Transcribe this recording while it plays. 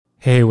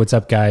Hey, what's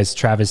up, guys?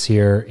 Travis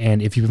here.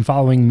 And if you've been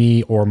following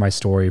me or my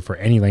story for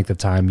any length of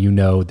time, you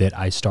know that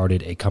I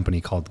started a company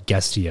called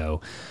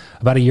Guestio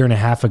about a year and a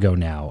half ago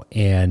now.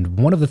 And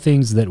one of the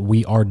things that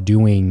we are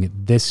doing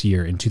this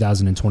year in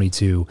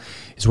 2022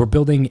 is we're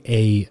building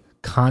a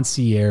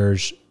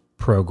concierge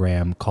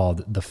program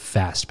called the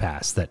Fast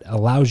Pass that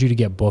allows you to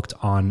get booked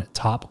on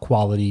top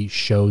quality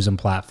shows and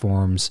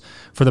platforms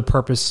for the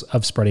purpose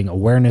of spreading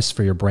awareness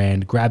for your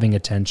brand, grabbing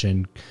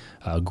attention,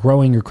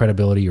 growing your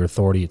credibility, your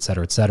authority, et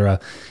cetera, et cetera.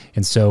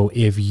 And so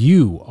if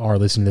you are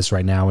listening to this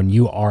right now and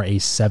you are a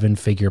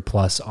 7-figure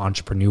plus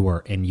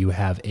entrepreneur and you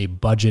have a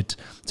budget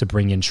to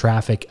bring in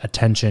traffic,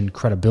 attention,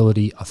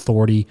 credibility,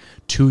 authority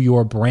to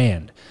your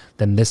brand,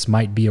 then this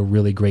might be a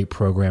really great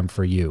program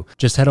for you.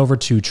 Just head over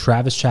to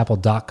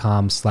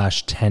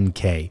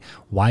travischappell.com/10K.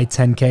 Why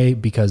 10K?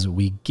 Because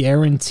we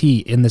guarantee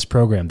in this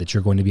program that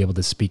you're going to be able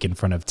to speak in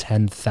front of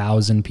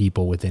 10,000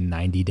 people within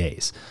 90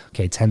 days.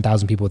 Okay,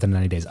 10,000 people within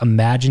 90 days.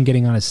 Imagine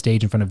getting on a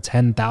stage in front of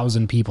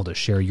 10,000 people to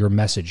share your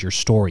message, your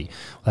story.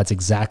 Well, that's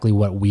exactly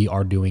what we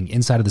are doing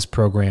inside of this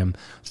program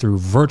through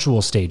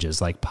virtual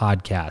stages like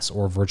podcasts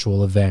or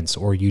virtual events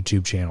or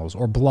YouTube channels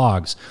or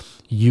blogs.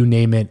 You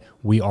name it,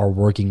 we are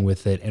working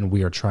with it, and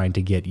we are trying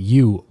to get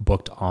you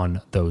booked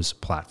on those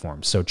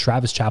platforms. So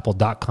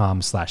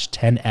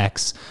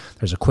travischappell.com/10X.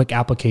 There's a quick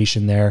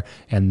application there,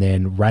 and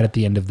then right at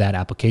the end of that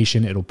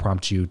application, it'll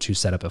prompt you to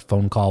set up a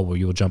phone call where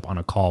you'll jump on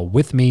a call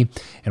with me,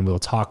 and we'll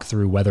talk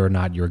through whether or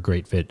not you're a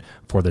great fit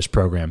for this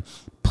program.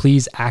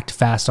 Please act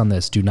fast on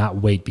this. Do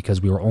not wait,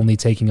 because we are only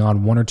taking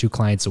on 1 or 2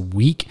 clients a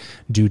week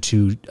due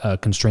to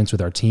constraints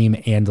with our team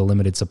and the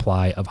limited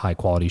supply of high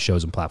quality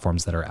shows and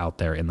platforms that are out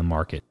there in the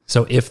market.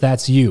 So if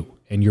that's you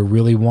and you're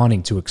really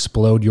wanting to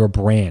explode your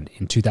brand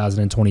in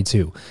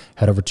 2022,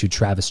 head over to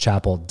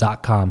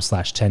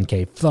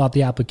travischappell.com/10K, fill out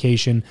the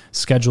application,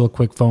 schedule a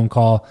quick phone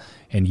call,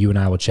 and you and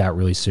I will chat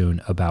really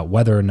soon about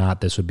whether or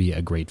not this would be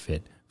a great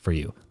fit for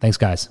you. Thanks,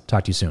 guys.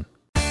 Talk to you soon.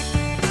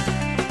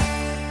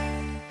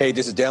 Hey,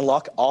 this is Dan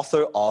Lok,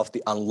 author of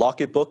the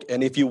Unlock It book.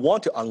 And if you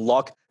want to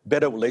unlock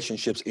better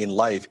relationships in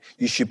life,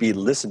 you should be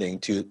listening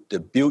to the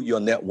Build Your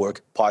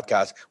Network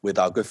podcast with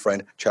our good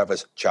friend,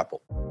 Travis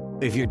Chappell.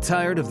 If you're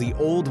tired of the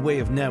old way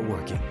of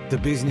networking, the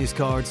business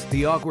cards,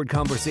 the awkward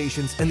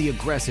conversations, and the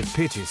aggressive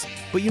pitches,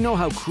 but you know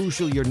how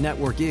crucial your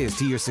network is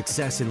to your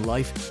success in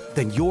life,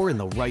 then you're in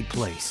the right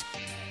place.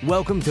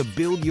 Welcome to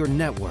Build Your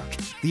Network,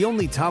 the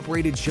only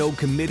top-rated show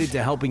committed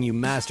to helping you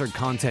master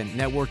content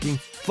networking,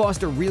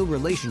 foster real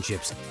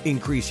relationships,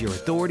 increase your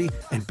authority,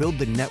 and build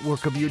the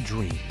network of your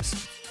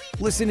dreams.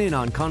 Listen in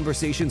on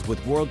conversations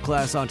with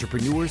world-class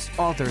entrepreneurs,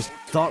 authors,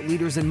 thought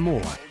leaders, and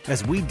more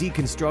as we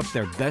deconstruct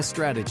their best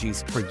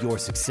strategies for your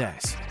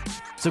success.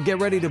 So get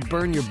ready to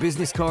burn your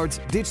business cards,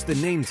 ditch the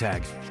name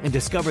tag, and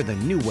discover the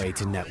new way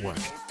to network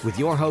with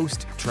your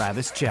host,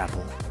 Travis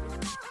Chappell.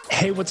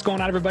 Hey, what's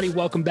going on, everybody?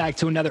 Welcome back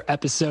to another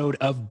episode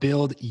of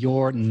Build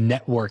Your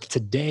Network.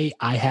 Today,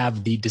 I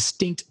have the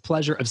distinct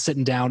pleasure of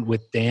sitting down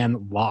with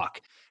Dan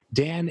Lok.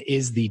 Dan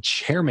is the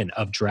chairman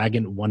of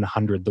Dragon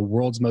 100, the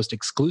world's most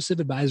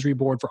exclusive advisory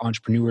board for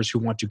entrepreneurs who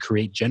want to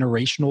create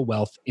generational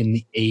wealth in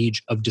the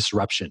age of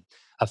disruption.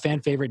 A fan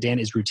favorite, Dan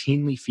is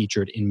routinely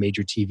featured in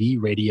major TV,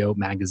 radio,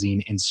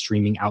 magazine, and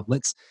streaming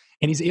outlets.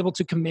 And he's able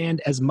to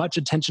command as much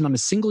attention on a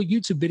single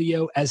YouTube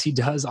video as he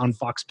does on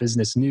Fox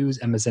Business News,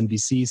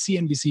 MSNBC,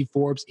 CNBC,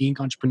 Forbes, Inc.,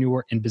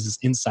 Entrepreneur, and Business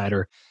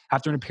Insider.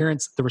 After an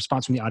appearance, the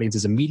response from the audience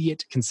is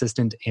immediate,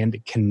 consistent,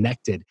 and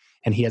connected.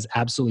 And he has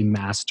absolutely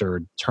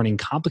mastered turning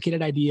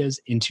complicated ideas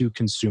into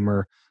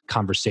consumer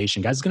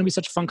conversation. Guys, it's going to be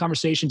such a fun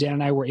conversation. Dan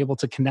and I were able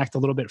to connect a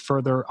little bit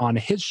further on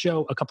his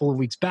show a couple of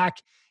weeks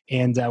back.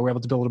 And we're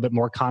able to build a little bit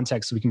more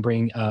context so we can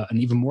bring an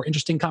even more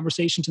interesting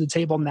conversation to the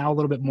table. Now a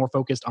little bit more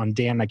focused on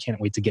Dan. I can't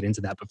wait to get into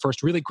that. But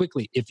first, really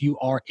quickly, if you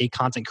are a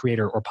content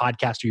creator or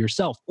podcaster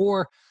yourself,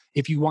 or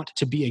if you want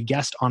to be a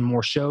guest on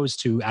more shows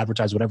to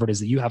advertise whatever it is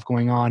that you have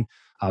going on,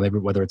 maybe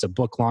whether it's a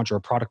book launch or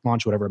a product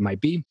launch, whatever it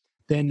might be,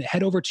 then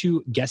head over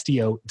to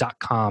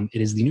Guestio.com. It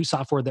is the new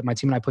software that my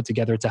team and I put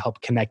together to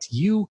help connect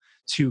you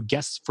to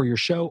guests for your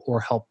show or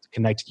help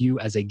connect you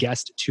as a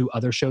guest to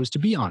other shows to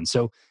be on.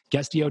 So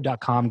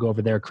Guestio.com, go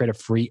over there, create a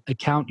free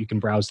account. You can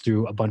browse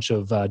through a bunch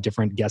of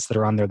different guests that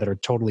are on there that are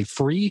totally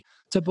free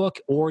to book,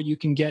 or you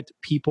can get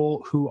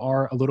people who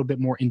are a little bit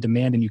more in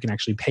demand and you can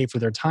actually pay for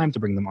their time to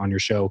bring them on your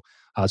show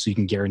so you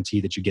can guarantee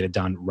that you get it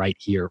done right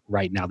here,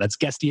 right now. That's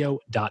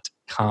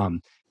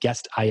Guestio.com.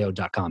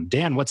 Guestio.com.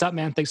 Dan, what's up,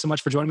 man? Thanks so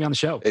much for joining me on the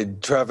show. Hey,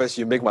 Travis,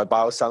 you make my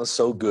bio sound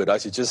so good. I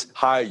should just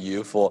hire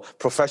you for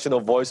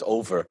professional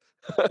voiceover.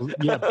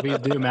 Yeah, please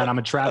do, man. I'm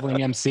a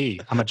traveling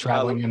MC. I Yeah.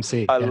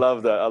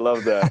 love that. I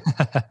love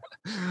that.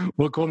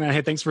 Well, cool, man.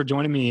 Hey, thanks for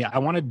joining me. I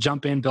want to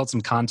jump in, build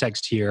some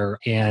context here.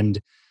 And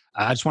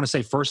I just want to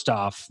say first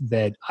off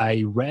that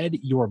I read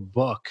your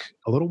book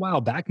a little while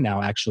back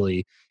now,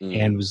 actually,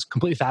 and was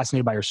completely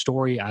fascinated by your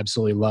story. I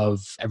absolutely love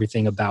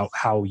everything about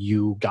how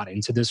you got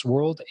into this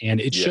world.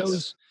 And it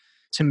shows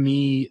to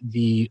me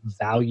the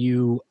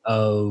value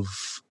of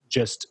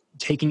just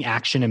taking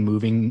action and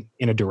moving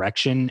in a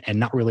direction and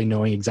not really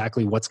knowing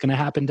exactly what's going to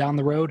happen down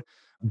the road.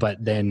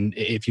 But then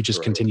if you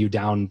just continue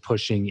down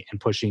pushing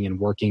and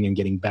working and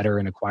getting better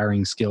and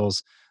acquiring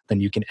skills, then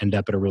you can end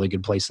up at a really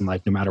good place in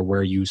life no matter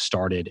where you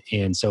started.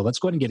 And so let's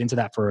go ahead and get into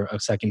that for a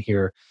second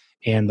here.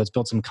 And let's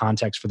build some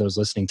context for those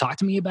listening. Talk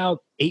to me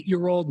about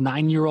 8-year-old,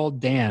 9-year-old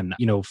Dan,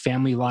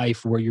 family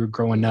life, where you're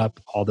growing up,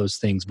 all those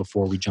things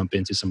before we jump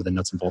into some of the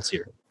nuts and bolts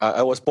here.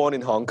 I was born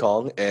in Hong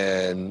Kong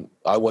and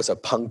I was a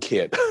punk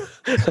kid.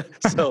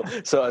 So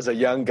as a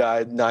young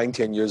guy, 9,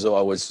 10 years old,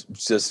 I was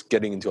just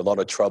getting into a lot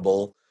of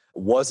trouble.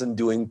 Wasn't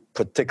doing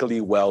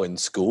particularly well in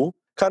school.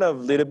 Kind of a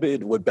little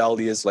bit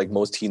rebellious like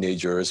most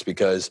teenagers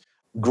because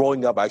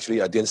growing up,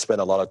 actually, I didn't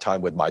spend a lot of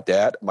time with my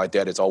dad. My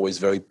dad is always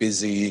very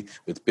busy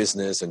with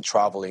business and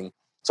traveling.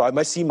 So I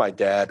might see my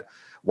dad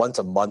once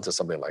a month or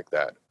something like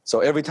that. So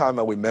every time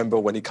I remember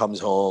when he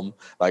comes home,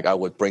 like I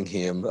would bring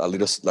him a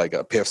little, like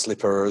a pair of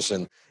slippers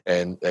and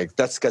like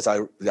that's because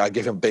I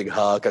give him a big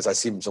hug because I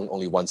see him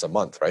only once a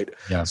month, right?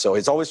 Yeah. So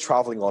he's always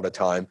traveling all the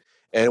time.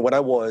 And when I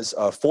was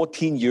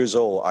 14 years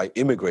old, I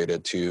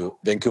immigrated to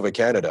Vancouver,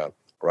 Canada,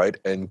 right?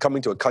 And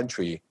coming to a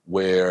country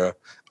where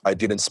I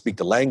didn't speak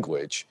the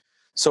language.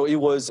 So it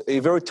was a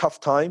very tough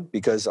time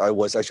because I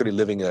was actually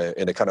living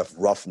in a kind of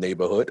rough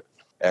neighborhood.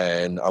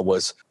 And I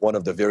was one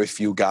of the very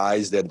few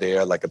guys like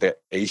the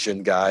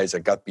Asian guys that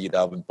got beat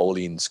up and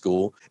bullied in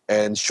school.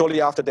 And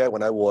shortly after that,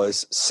 when I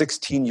was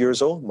 16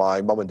 years old,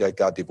 my mom and dad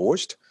got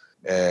divorced.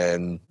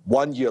 And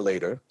 1 year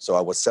later, so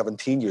I was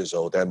 17 years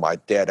old, then my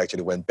dad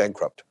actually went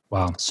bankrupt.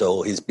 Wow.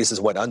 So his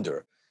business went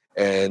under.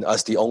 And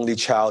as the only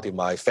child in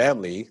my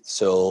family,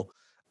 so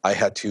I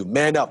had to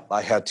man up.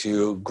 I had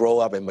to grow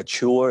up and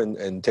mature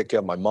and take care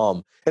of my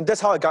mom. And that's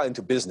how I got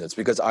into business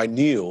because I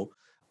knew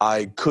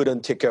I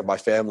couldn't take care of my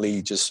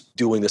family just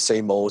doing the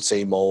same old,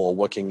 or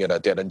working at a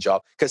dead-end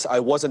job because I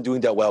wasn't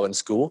doing that well in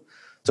school.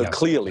 So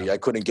clearly I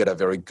couldn't get a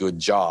very good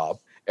job.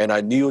 And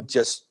I knew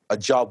just a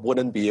job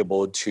wouldn't be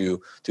able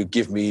to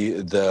give me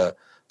the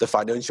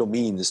financial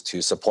means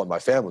to support my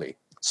family.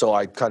 So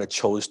I kind of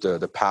chose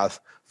the path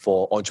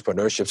for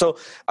entrepreneurship. So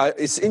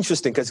it's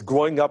interesting because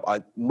growing up,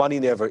 money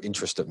never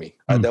interested me.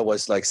 That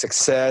was like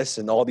success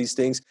and all these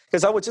things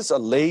because I was just a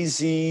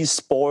lazy,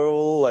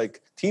 spoiled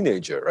like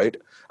teenager, right?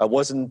 I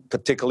wasn't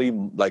particularly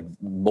like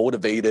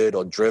motivated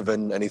or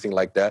driven, anything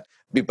like that.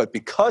 But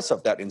because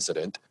of that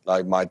incident,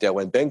 like my dad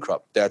went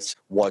bankrupt, that's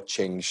what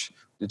changed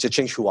to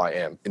change who I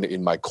am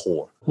in my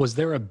core. Was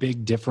there a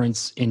big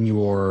difference in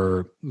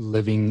your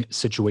living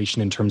situation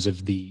in terms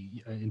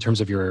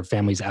of your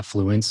family's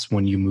affluence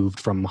when you moved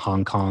from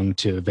Hong Kong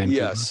to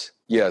Vancouver?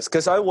 Yes.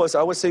 Because I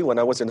would say when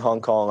I was in Hong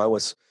Kong, I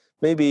was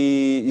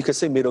maybe you could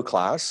say middle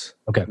class.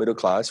 Okay. Middle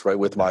class, right,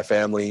 with my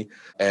family,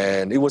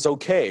 and it was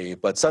okay.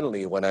 But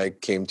suddenly, when I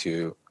came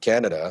to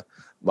Canada,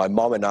 my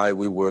mom and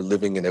we were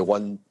living in a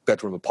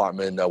 1-bedroom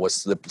apartment. I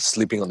was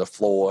sleeping on the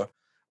floor.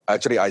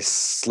 Actually, I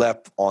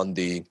slept on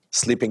the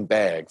sleeping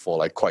bag for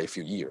like quite a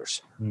few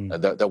years. And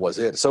that was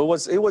it. So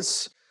it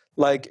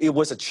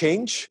was a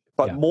change,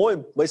 but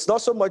more. It's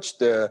not so much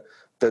the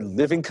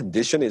living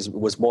condition. It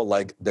was more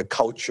like the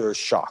culture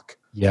shock.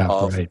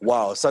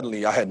 Wow,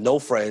 suddenly I had no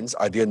friends.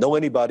 I didn't know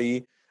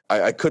anybody.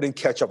 I couldn't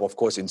catch up, of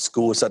course, in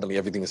school. Suddenly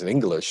everything is in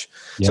English.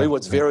 So it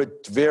was very,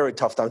 very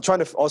tough time.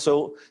 Trying to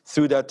also,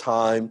 through that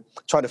time,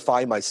 trying to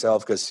find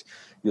myself because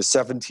you're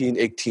 17,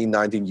 18,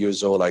 19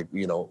 years old, like,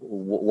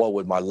 what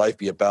would my life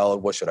be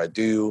about? What should I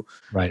do?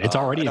 Right. It's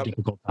already a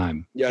difficult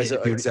time. Yeah,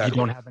 exactly. If you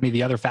don't have any of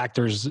the other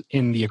factors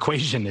in the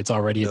equation, it's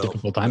already a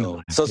difficult time in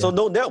life. So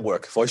no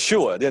network, for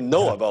sure. I didn't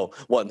know about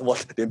what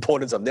the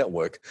importance of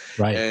network.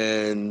 Right.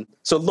 And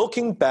so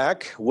looking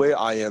back where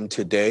I am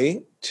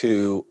today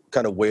to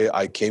kind of where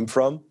I came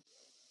from,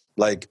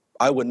 like,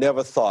 I would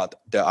never thought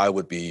that I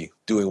would be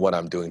doing what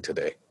I'm doing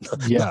today.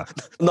 Yeah.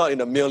 Not in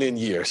a million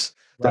years.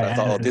 Right. I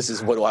thought, this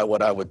is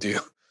what I would do.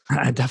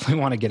 I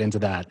definitely want to get into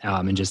that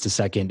in just a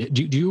second.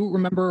 Do you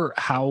remember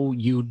how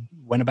you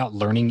went about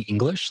learning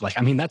English? Like,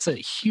 I mean, that's a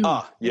huge...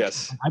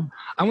 yes.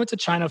 I went to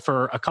China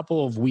for a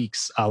couple of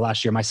weeks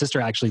last year. My sister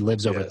actually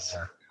lives over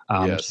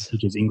there. She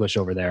teaches English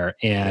over there.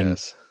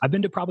 And I've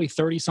been to probably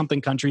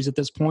 30-something countries at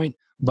this point.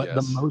 But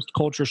the most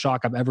culture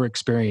shock I've ever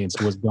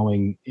experienced was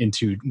going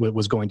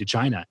to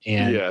China.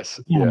 And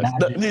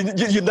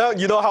you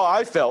know how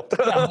I felt.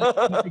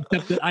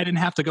 Except that I didn't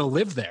have to go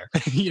live there.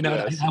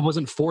 I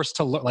wasn't forced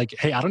to look like,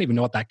 hey, I don't even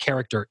know what that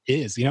character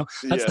is.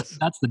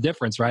 That's the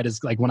difference, right?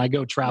 Is like when I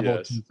go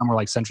travel to somewhere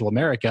like Central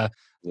America,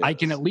 I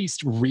can at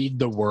least read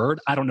the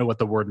word. I don't know what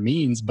the word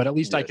means, but at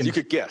least I can. You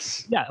could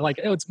guess. Yeah, like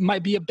it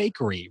might be a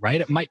bakery,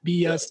 right? It might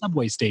be a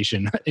subway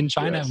station. In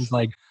China, it was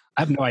like,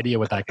 I have no idea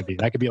what that could be.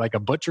 That could be like a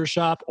butcher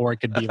shop, or it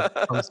could be a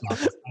post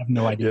office. I have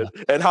no idea.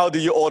 And how do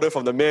you order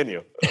from the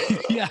menu?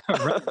 Yeah,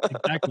 right.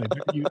 Exactly.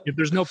 If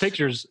there's no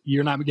pictures,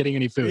 you're not getting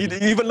any food. You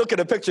even look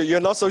at a picture, you're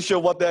not so sure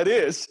what that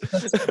is.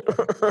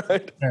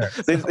 Right?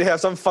 They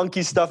have some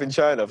funky stuff in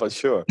China for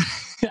sure.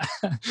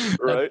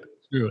 Right?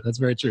 True. That's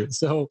very true.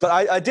 So, but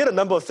I did a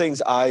number of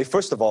things.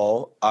 First of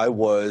all, I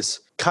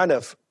was kind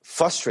of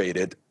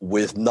frustrated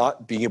with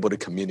not being able to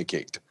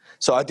communicate.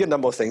 So I did a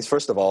number of things.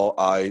 First of all,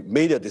 I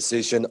made a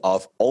decision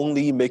of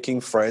only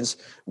making friends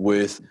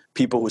with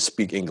people who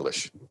speak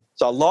English.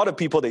 So a lot of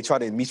people, they try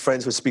to meet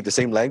friends who speak the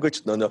same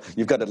language. No,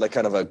 you've got like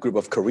kind of a group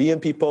of Korean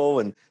people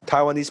and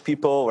Taiwanese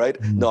people, right?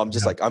 No, I'm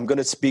just like, I'm going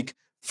to speak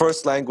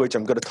first language.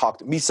 I'm going to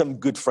meet some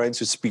good friends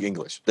who speak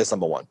English. That's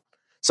number one.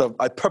 So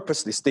I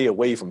purposely stay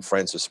away from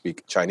friends who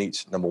speak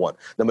Chinese, number one.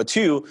 Number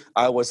two,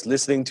 I was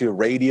listening to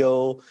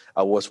radio.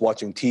 I was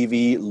watching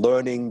TV,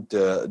 learning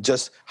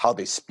just how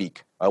they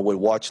speak. I would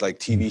watch like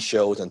TV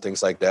shows and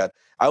things like that.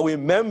 I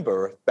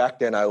remember back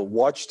then I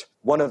watched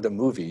one of the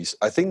movies,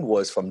 I think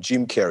was from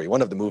Jim Carrey,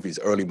 one of the movies,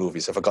 early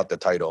movies, I forgot the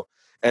title.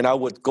 And I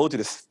would go to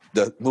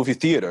the movie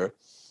theater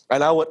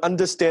and I would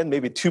understand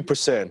maybe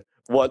 2%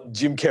 what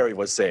Jim Carrey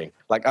was saying.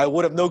 Like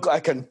I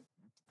can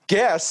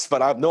guess,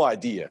 but I have no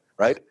idea,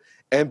 right?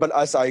 But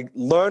as I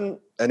learn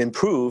and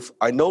improve,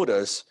 I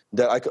notice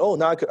that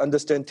now I could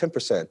understand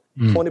 10%,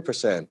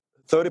 20%,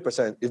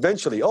 30%.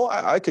 Eventually,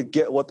 I could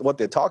get what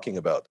they're talking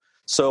about.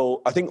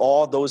 So I think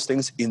all those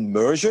things,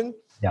 immersion,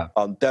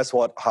 that's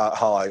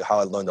how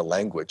I learned the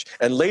language.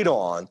 And later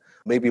on,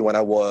 maybe when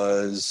I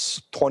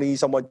was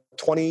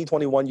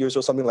 21 years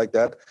old, something like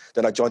that,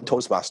 then I joined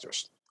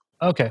Toastmasters.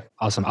 Okay,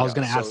 awesome. I was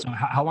going to ask, so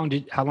how long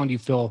do you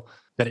feel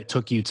that it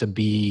took you to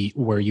be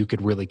where you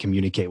could really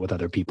communicate with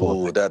other people?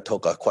 Oh, that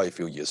took quite a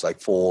few years, like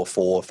four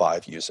or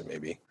 5 years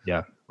maybe.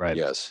 Yeah, right.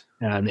 Yes.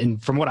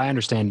 And from what I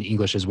understand,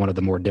 English is one of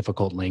the more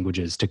difficult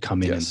languages to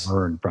come in and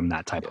learn from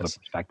that type of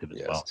perspective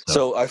as well.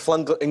 So I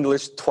flunked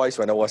English twice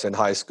when I was in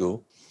high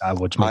school.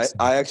 Which makes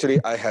I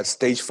had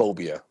stage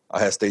phobia.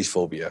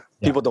 Yeah.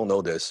 People don't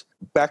know this.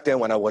 Back then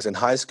when I was in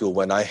high school,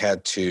 when I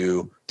had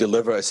to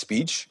deliver a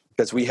speech,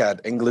 because we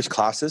had English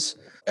classes,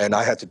 and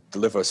I had to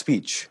deliver a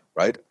speech,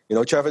 right? You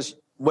know, Travis,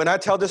 when I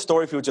tell this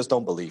story, people just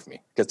don't believe me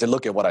because they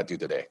look at what I do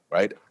today,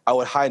 right? I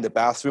would hide in the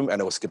bathroom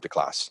and I would skip the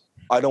class.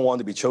 I don't want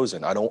to be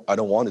chosen. I don't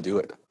want to do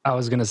it. I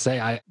was going to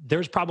say,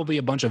 there's probably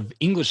a bunch of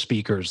English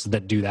speakers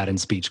that do that in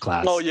speech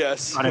class. Oh,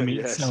 yes. You know what I mean?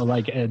 Yes. So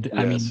like,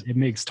 I mean, it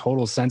makes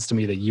total sense to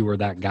me that you were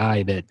that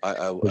guy that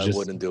I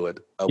wouldn't do it.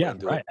 I wouldn't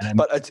do it.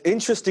 But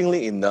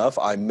interestingly enough,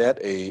 I met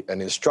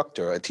an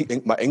instructor,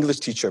 my English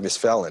teacher, Miss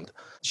Fallon.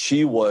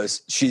 She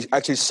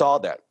actually saw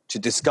that. She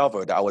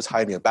discovered that I was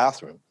hiding in the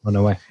bathroom. Oh,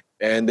 no way.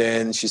 And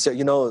then she said,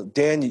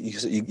 Dan,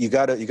 you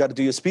gotta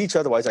do your speech,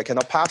 otherwise I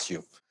cannot pass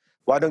you.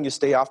 Why don't you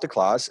stay after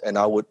class and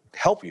I would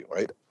help you,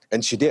 right?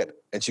 And she did.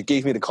 And she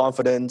gave me the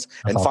confidence.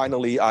 And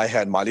finally, I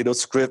had my little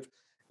script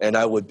and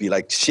I would be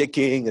like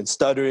shaking and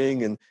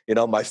stuttering and,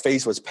 my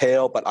face was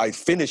pale, but I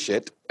finished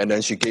it. And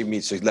then she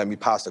let me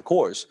pass the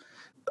course.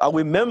 I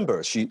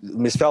remember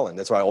Miss Fallon,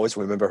 that's why I always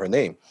remember her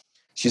name.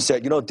 She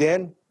said,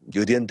 Dan,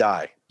 you didn't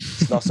die.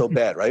 It's not so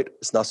bad, right?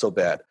 It's not so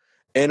bad.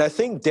 And I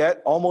think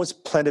that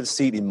almost planted a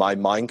seed in my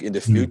mind in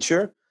the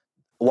future,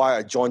 why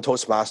I joined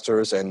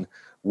Toastmasters and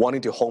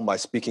wanting to hone my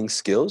speaking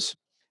skills.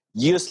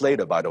 Years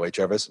later, by the way,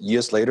 Travis,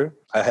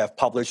 I have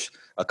published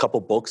a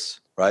couple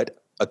books, right?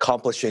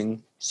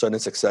 Accomplishing certain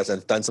success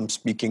and done some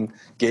speaking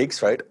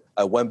gigs, right?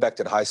 I went back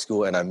to the high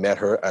school and I met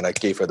her and I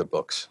gave her the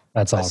books.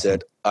 That's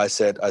awesome. I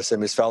said,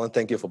 Miss Fallon,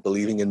 thank you for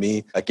believing in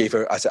me. I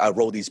said, I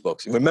wrote these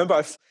books.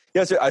 Remember,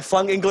 I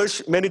flung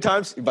English many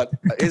times, but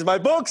it's my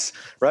books,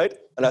 right?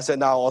 And I said,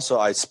 now also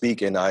I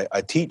speak and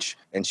I teach.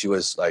 And she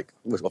was like,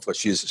 of course,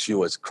 she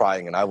was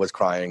crying and I was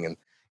crying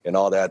and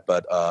all that.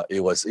 But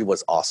it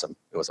was awesome.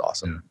 It was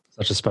awesome.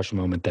 Yeah, such a special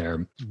moment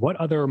there. What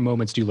other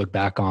moments do you look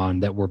back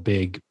on that were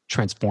big,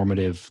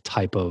 transformative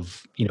type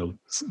of,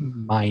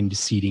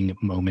 mind-seeding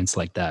moments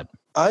like that?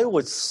 I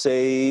would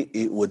say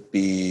it would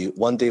be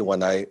one day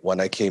when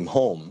I came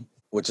home,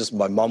 which is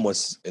my mom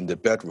was in the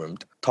bedroom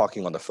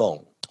talking on the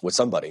phone with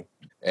somebody.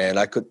 And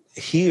I could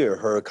hear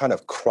her kind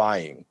of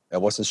crying. I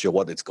wasn't sure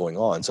what is going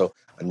on. So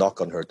I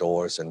knocked on her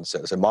doors and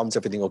said, Mom, is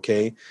everything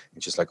okay?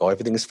 And she's like, oh,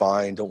 everything is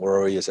fine. Don't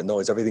worry. I said, no,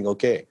 is everything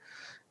okay?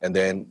 And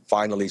then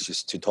finally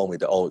she told me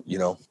that,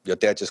 your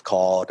dad just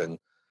called and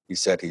he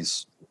said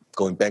he's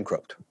going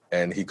bankrupt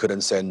and he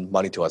couldn't send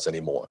money to us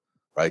anymore,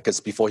 right? Because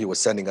before he was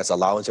sending us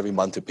allowance every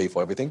month to pay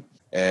for everything.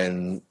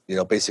 And,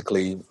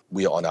 basically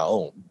we are on our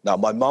own. Now,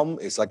 my mom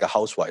is like a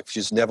housewife.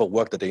 She's never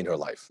worked a day in her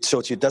life.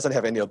 So she doesn't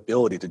have any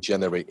ability to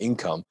generate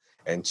income.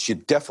 And she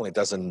definitely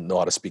doesn't know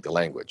how to speak the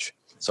language.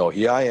 So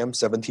here I am,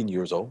 17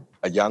 years old,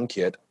 a young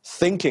kid,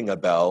 thinking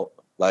about,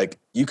 like,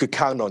 you could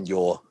count on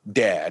your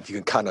dad, you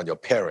can count on your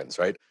parents,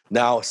 right?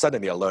 Now,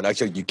 suddenly I learned,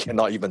 actually, you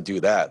cannot even do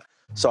that.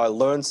 So I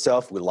learned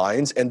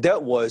self-reliance. And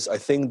that was, I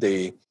think,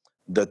 the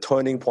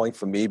turning point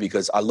for me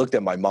because I looked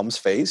at my mom's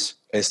face.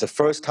 And it's the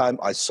first time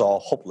I saw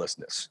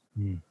hopelessness.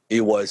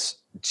 It was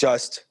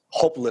just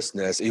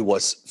hopelessness. It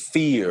was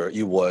fear.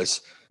 It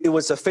was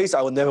a face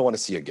I would never want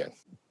to see again.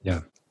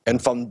 Yeah. And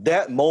from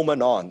that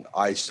moment on,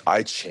 I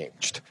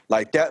changed.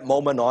 Like that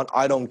moment on,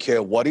 I don't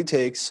care what it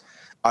takes.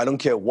 I don't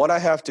care what I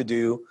have to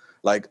do.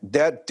 Like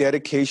that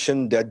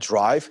dedication, that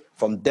drive,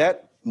 from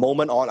that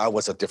moment on, I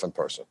was a different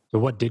person. So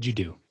what did you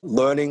do?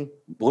 Learning,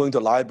 going to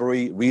the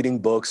library, reading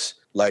books,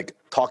 like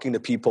talking to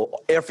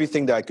people,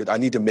 everything that I could. I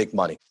need to make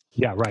money.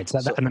 Yeah, right. So,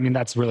 and I mean,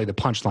 that's really the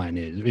punchline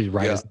is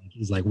right? Yeah.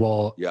 He's like,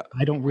 well, Yeah.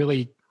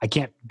 I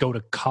can't go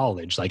to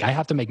college. Like, I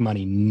have to make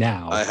money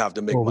now. I have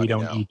to make or money we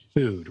don't now. eat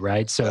food,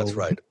 right? So That's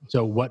right.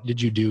 So what did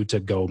you do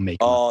to go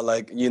make money? Oh,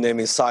 like you name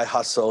it, side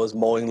hustles,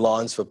 mowing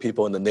lawns for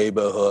people in the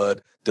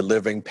neighborhood,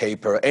 delivering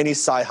paper, any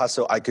side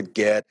hustle I could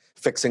get,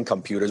 fixing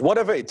computers,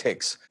 whatever it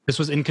takes. This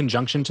was in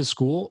conjunction to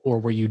school, or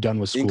were you done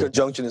with school? In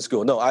conjunction in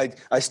school. No,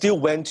 I still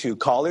went to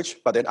college,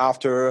 but then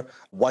after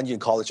 1 year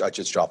in college, I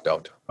just dropped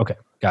out. Okay,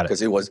 got it.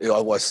 Because it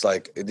was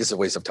like, this is a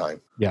waste of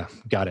time. Yeah,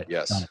 got it.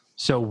 Yes. Got it.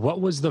 So what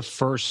was the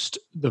first,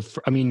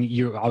 I mean,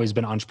 you've always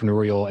been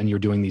entrepreneurial and you're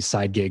doing these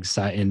side gigs.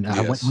 And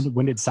Yes.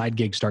 when did side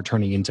gigs start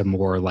turning into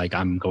more like,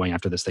 I'm going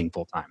after this thing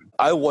full time?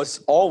 I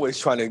was always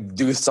trying to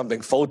do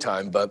something full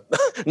time, but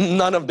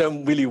none of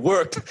them really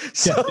worked.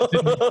 So,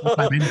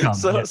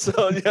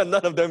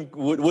 none of them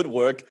would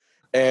work.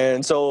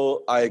 And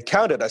so I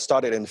counted, I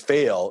started and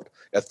failed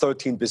at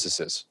 13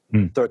 businesses,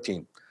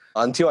 13.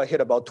 Until I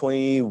hit about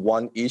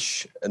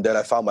 21-ish, and then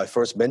I found my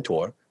first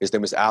mentor. His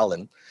name is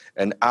Alan.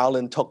 And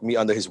Alan took me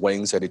under his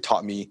wings and he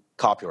taught me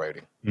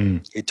copywriting.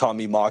 He taught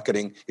me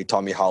marketing. He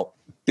taught me how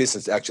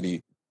business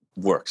actually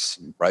works,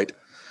 right?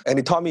 And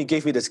he taught me,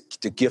 gave me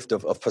the gift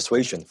of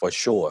persuasion for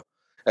sure.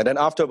 And then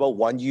after about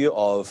 1 year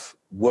of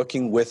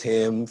working with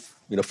him,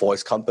 for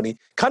his company,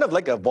 kind of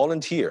like a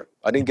volunteer,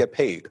 I didn't get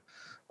paid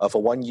for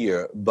 1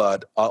 year,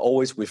 but I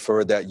always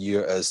refer that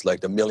year as like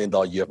the $1 million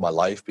year of my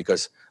life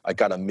because I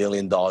got $1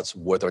 million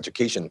worth of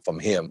education from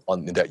him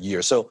in that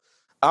year. So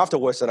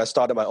afterwards, then I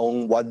started my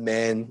own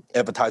one-man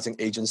advertising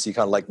agency,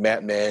 kind of like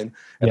Madman.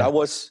 And I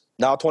was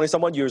now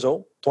 20-someone years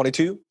old,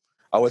 22.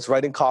 I was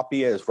writing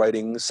copy, I was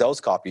writing sales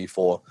copy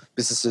for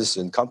businesses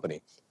and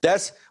company.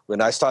 That's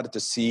when I started to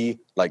see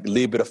like a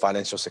little bit of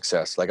financial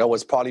success. Like I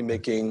was probably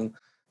making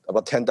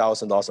about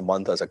 $10,000 a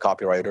month as a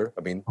copywriter.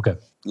 I mean,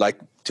 like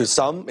to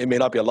some, it may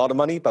not be a lot of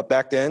money, but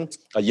back then,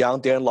 a young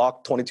Dan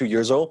Lok, 22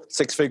 years old,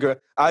 six figure,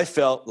 I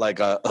felt like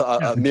a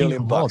 $1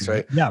 million bucks,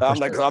 right? Yeah, I'm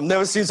like, I've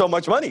never seen so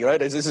much money, right?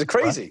 This is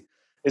crazy. Right.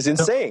 It's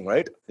insane,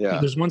 right? Yeah.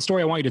 There's one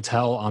story I want you to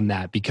tell on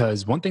that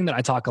because one thing that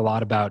I talk a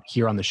lot about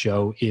here on the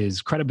show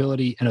is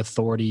credibility and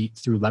authority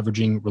through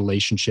leveraging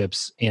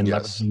relationships and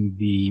leveraging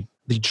the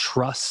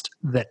trust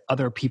that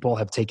other people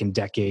have taken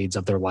decades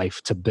of their life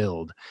to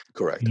build.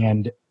 Correct.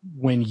 And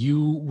when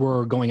you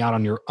were going out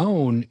on your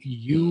own,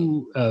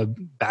 you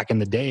back in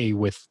the day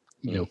with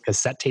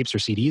cassette tapes or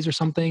CDs or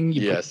something.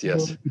 You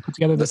put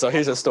together this. So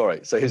here's a story.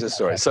 So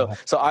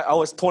I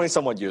was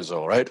 20-somewhat years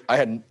old, right? I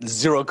had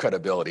zero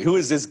credibility. Who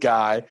is this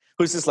guy?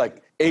 Who's this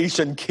like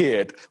Asian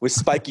kid with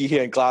spiky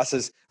hair and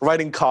glasses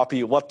writing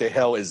copy? What the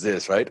hell is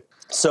this, right?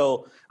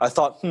 So I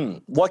thought,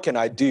 what can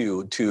I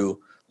do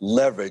to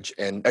leverage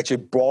and actually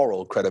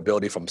borrow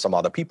credibility from some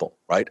other people,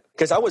 right?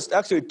 Because I was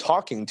actually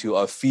talking to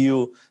a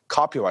few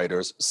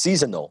copywriters,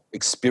 seasonal,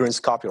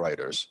 experienced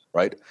copywriters,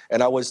 right?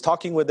 And I was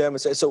talking with them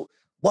and said, so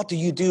what do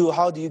you do?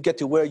 How do you get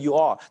to where you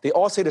are? They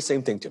all say the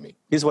same thing to me.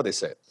 Here's what they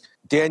said.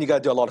 Dan, you got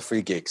to do a lot of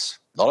free gigs.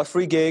 A lot of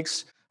free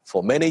gigs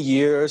for many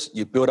years.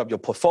 You build up your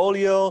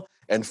portfolio,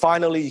 and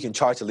finally you can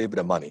charge a little bit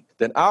of money.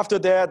 Then after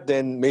that,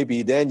 then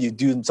you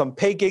do some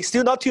paid gigs,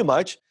 still not too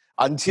much,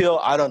 until,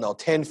 I don't know,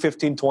 10,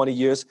 15, 20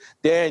 years,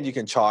 then you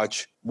can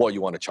charge what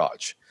you want to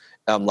charge.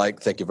 And I'm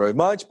like, thank you very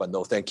much, but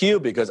no thank you,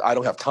 because I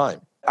don't have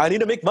time. I need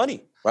to make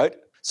money, right?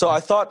 So I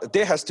thought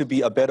there has to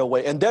be a better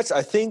way. And that's,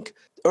 I think,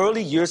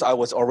 early years, I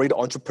was already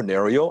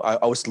entrepreneurial.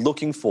 I was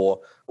looking for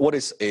what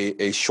is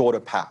a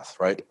shorter path,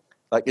 right?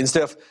 Like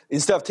instead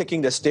of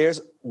taking the stairs,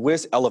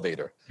 where's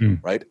elevator,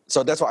 right?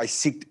 So that's why I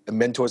seeked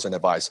mentors and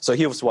advice. So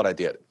here's what I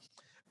did.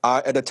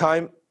 At the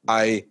time,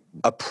 I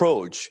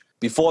approached,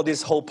 before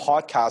this whole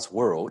podcast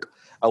world,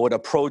 I would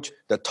approach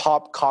the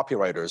top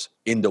copywriters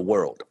in the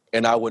world.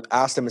 And I would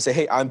ask them and say,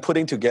 hey, I'm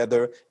putting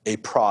together a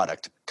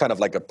product, kind of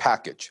like a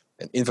package,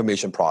 an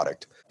information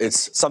product.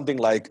 It's something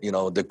like,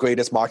 the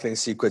greatest marketing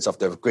secrets of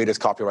the greatest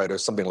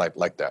copywriters, something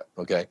like that,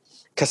 okay?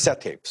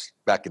 Cassette tapes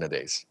back in the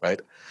days,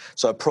 right?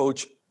 So I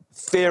approach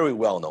very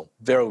well-known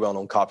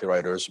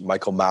copywriters,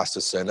 Michael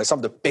Masterson, and some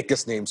of the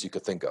biggest names you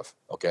could think of,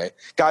 okay?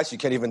 Guys you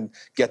can't even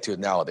get to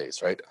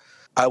nowadays, right?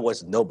 I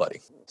was nobody.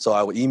 So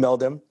I would email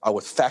them, I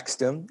would fax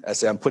them, I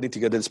say, I'm putting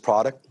together this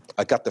product.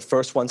 I got the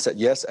first one said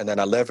yes, and then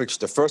I leveraged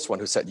the first one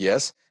who said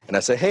yes. And I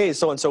say, hey,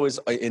 so-and-so is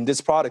in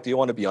this product, do you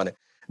want to be on it?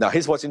 Now,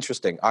 here's what's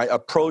interesting. I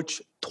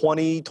approached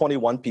 20,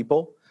 21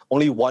 people.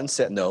 Only one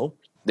said no.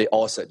 They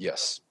all said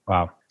yes.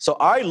 Wow. So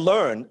I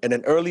learned at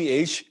an early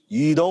age,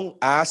 you don't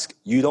ask,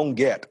 you don't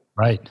get.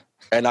 Right.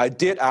 And I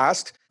did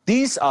ask.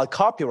 These are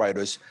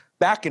copywriters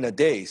back in the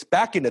days,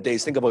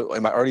 think about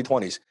in my early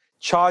 20s,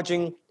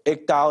 charging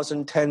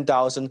 $8,000,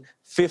 $10,000,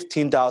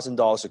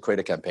 $15,000 to create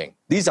a campaign.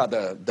 These are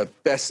the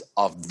best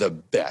of the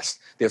best.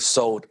 They've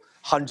sold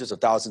hundreds of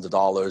thousands of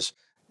dollars,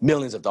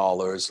 millions of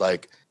dollars,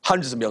 like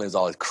hundreds of millions of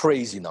dollars,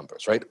 crazy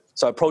numbers, right?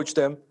 So I approached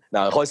them.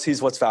 Now,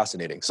 here's what's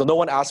fascinating. So no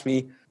one asked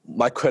me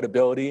my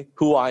credibility,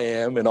 who I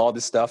am, and all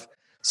this stuff.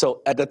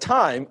 So at the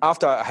time,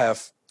 after I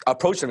have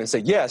approached them and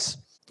said, yes,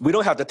 we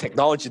don't have the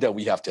technology that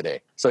we have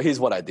today. So here's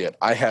what I did.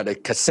 I had a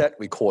cassette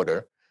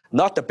recorder,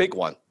 not the big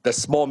one, the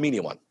small mini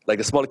one, like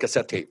the smaller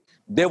cassette tape.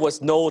 There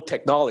was no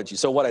technology.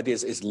 So what I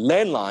did is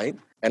landline,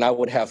 and I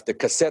would have the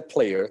cassette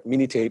player,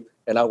 mini tape,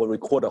 and I would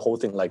record the whole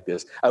thing like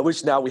this. I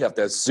wish now we have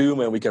the Zoom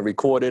and we can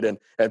record it and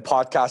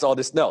podcast all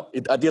this. No,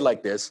 I did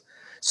like this.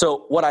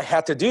 So what I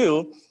had to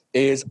do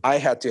is I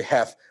had to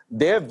have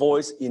their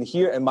voice in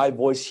here and my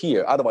voice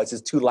here. Otherwise,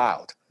 it's too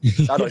loud.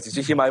 Otherwise,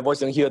 you hear my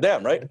voice and hear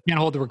them, right? You can't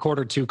hold the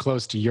recorder too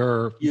close to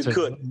your... You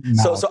could.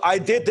 So I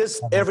did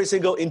this every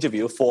single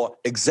interview for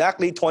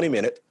exactly 20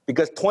 minutes.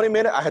 Because 20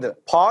 minutes, I had to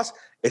pause.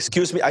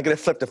 Excuse me, I got to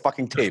flip the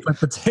fucking tape. Flip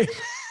the tape.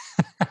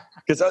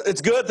 Because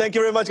it's good. Thank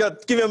you very much.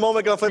 Give me a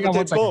moment. I got to flip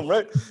the tape. Boom,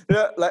 right?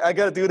 Yeah, like I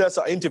got to do that.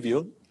 So I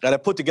interview. And I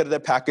put together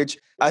that package.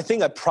 I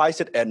think I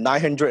priced it at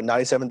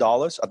 $997,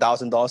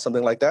 $1,000,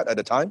 something like that at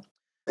the time.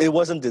 It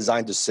wasn't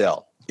designed to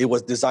sell. It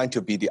was designed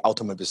to be the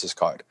ultimate business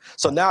card.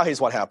 So now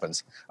here's what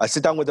happens. I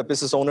sit down with the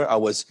business owner. I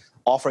was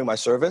offering my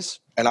service,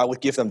 and I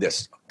would give them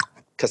this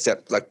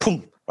cassette, like,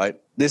 boom, right?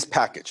 This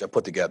package I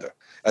put together.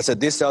 I said,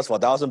 this sells for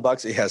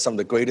 $1,000. It has some of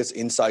the greatest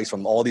insights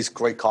from all these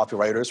great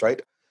copywriters,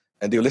 right?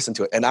 And they listen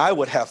to it. And I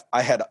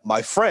had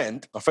a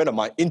friend of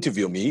mine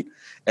interview me,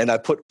 and I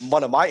put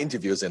one of my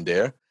interviews in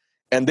there.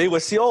 And they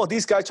would see, oh,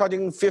 these guys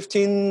charging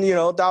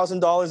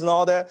 $1,000 and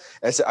all that.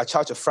 And I said, I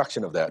charge a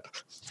fraction of that.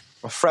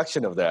 A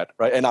fraction of that,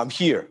 right? And I'm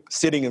here,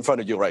 sitting in front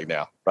of you right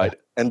now, right?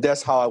 And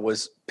that's how I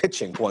was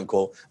pitching, quote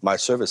unquote, my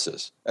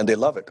services. And they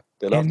love it.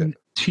 They loved it.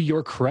 To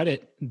your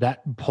credit,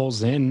 that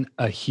pulls in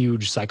a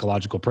huge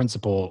psychological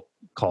principle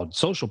called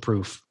social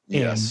proof.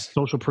 Yes. And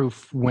social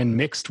proof, when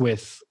mixed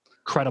with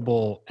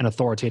credible and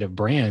authoritative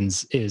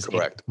brands, is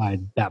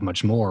amplified that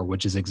much more,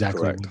 which is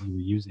exactly what you were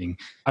using.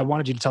 I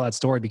wanted you to tell that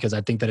story because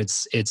I think that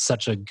it's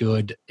such a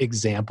good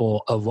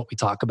example of what we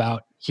talk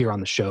about here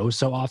on the show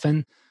so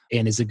often.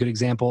 And is a good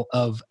example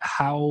of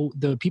how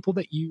the people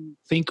that you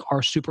think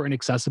are super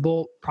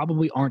inaccessible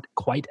probably aren't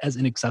quite as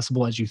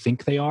inaccessible as you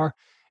think they are.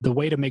 The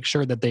way to make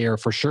sure that they are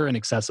for sure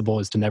inaccessible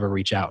is to never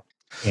reach out.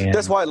 And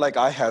that's why, like,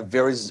 I have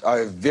very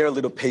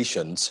little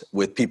patience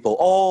with people.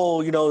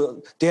 Oh,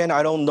 Dan,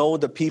 I don't know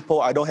the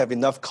people. I don't have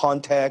enough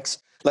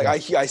context. Like,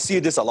 I see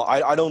this a lot.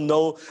 I don't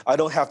know. I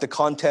don't have the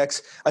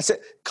context. I said,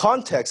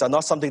 context are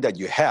not something that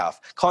you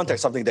have. Context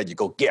is something that you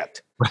go get.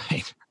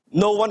 Right.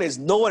 No one is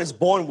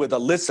born with a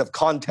list of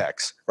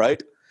contacts,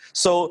 right?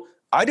 So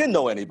I didn't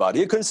know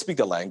anybody. I couldn't speak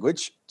the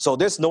language. So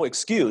there's no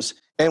excuse.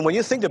 And when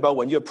you think about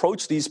when you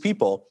approach these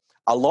people,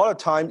 a lot of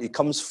time it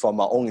comes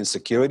from our own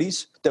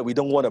insecurities that we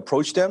don't want to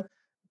approach them.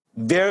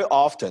 Very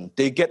often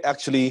they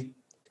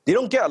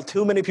don't get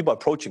too many people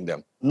approaching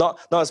them. Not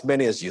as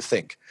many as you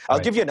think. I'll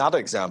give you another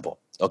example,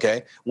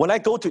 okay? When I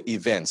go to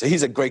events,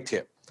 here's a great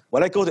tip.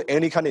 When I go to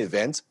any kind of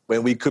event,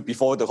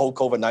 before the whole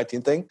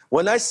COVID-19 thing,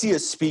 when I see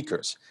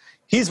speakers,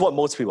 here's what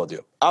most people do.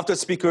 After a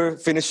speaker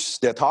finishes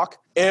their talk,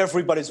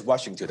 everybody's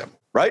rushing to them,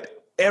 right?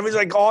 Everybody's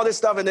like all this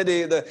stuff, and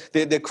then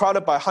they're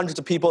crowded by hundreds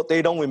of people.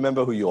 They don't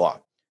remember who you are.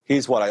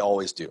 Here's what I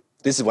always do.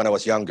 This is when I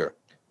was younger.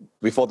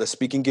 Before the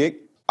speaking gig,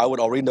 I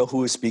would already know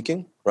who is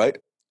speaking, right?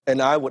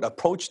 And I would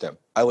approach them.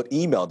 I would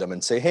email them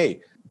and say,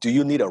 hey, do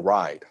you need a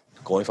ride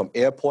going from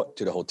airport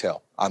to the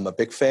hotel? I'm a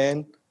big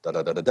fan,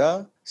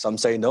 da-da-da-da-da. Some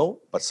say no,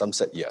 but some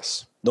said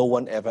yes. No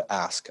one ever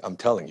asked, I'm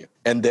telling you.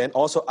 And then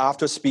also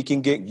after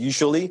speaking gig,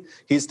 usually,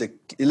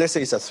 let's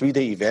say it's a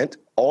 3-day event,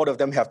 all of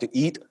them have to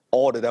eat,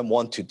 all of them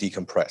want to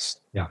decompress.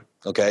 Yeah.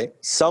 Okay?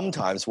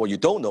 Sometimes what you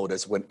don't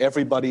notice, when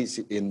everybody's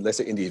let's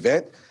say in the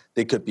event,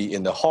 they could be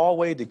in the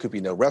hallway, they could be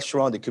in a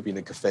restaurant, they could be in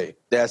a cafe.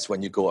 That's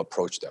when you go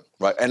approach them,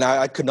 right? And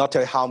I could not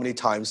tell you how many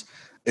times,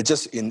 it's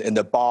just in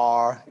the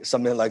bar,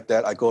 something like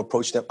that, I go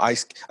approach them. I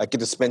get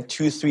to spend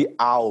 2-3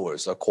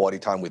 hours of quality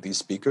time with these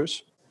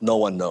speakers. No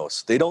one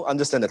knows. They don't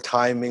understand the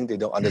timing. They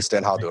don't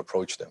understand how to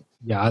approach them.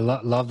 Yeah, I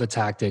love the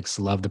tactics,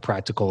 love the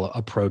practical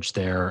approach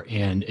there.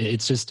 And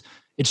it's just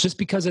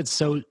because it's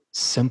so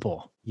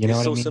simple. You know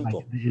what I mean?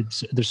 Simple. Like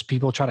there's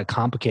people try to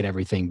complicate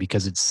everything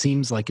because it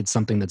seems like it's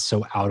something that's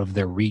so out of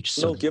their reach.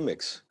 No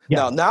gimmicks. Yeah.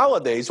 Now,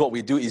 nowadays, what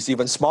we do is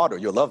even smarter.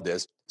 You'll love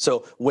this.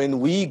 So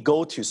when we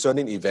go to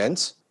certain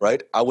events,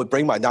 right, I would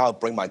bring my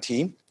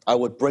team. I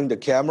would bring the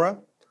camera,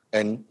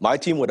 and my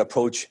team would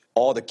approach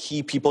all the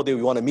key people that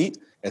we want to meet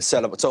and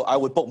set up. So I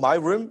would book my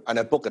room, and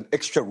I book an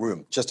extra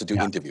room just to do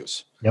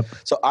interviews. Yep.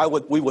 So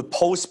we would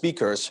post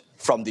speakers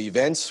from the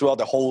events throughout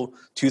the whole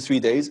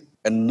 2-3 days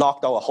and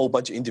knocked out a whole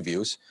bunch of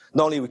interviews.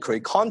 Not only we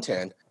create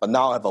content, but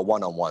now I have a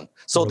one-on-one.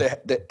 So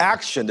the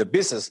action, the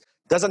business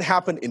doesn't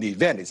happen in the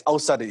event. It's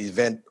outside the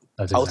event,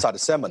 outside the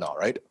seminar,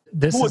 right?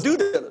 Who would do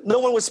that? No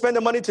one would spend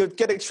the money to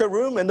get extra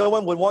room, and no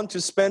one would want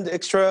to spend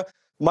extra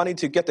money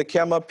to get the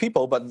camera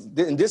people. But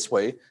in this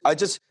way,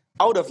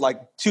 out of like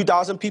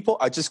 2,000 people,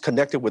 I just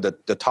connected with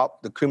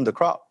the cream of the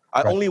crop.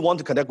 I only want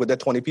to connect with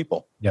that 20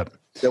 people. Yep.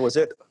 That was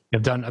it.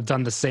 I've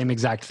done the same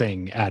exact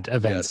thing at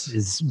events. Yes.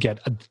 Is get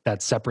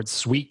that separate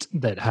suite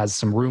that has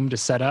some room to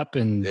set up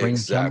and bring a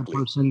camera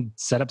person,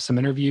 set up some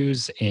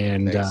interviews,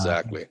 and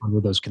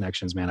with those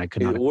connections, man, I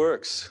could not. It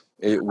works.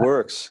 It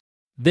works.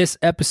 This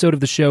episode of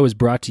the show is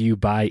brought to you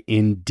by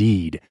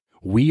Indeed.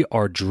 We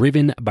are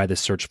driven by the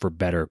search for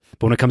better.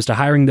 But when it comes to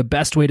hiring, the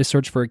best way to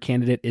search for a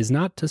candidate is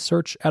not to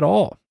search at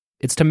all.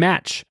 It's to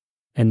match,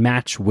 and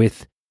match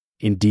with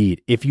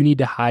Indeed. If you need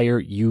to hire,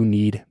 you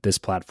need this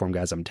platform,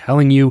 guys. I'm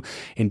telling you,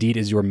 Indeed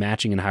is your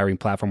matching and hiring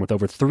platform with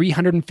over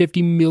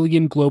 350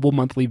 million global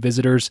monthly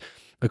visitors,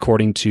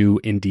 according to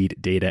Indeed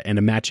data, and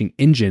a matching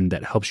engine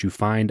that helps you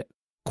find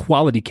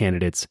quality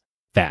candidates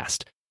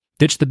fast.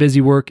 Ditch the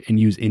busy work and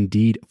use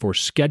Indeed for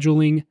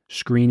scheduling,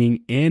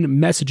 screening, and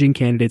messaging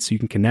candidates so you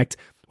can connect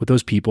with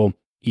those people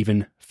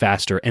even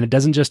faster. And it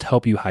doesn't just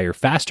help you hire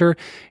faster.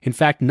 In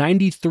fact,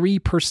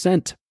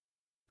 93%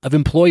 of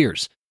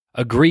employers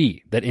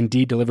agree that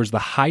Indeed delivers the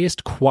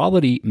highest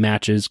quality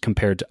matches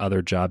compared to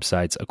other job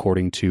sites,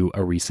 according to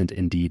a recent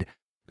Indeed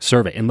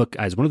survey. And look,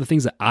 guys, one of the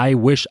things that I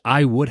wish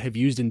I would have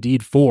used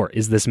Indeed for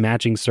is this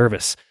matching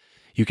service.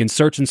 You can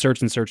search and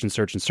search and search and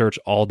search and search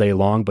all day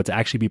long, but to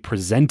actually be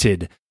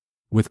presented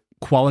with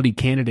quality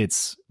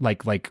candidates,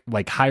 like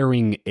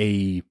hiring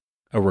a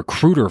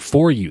recruiter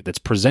for you that's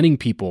presenting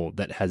people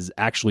that has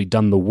actually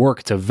done the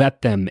work to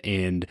vet them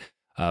and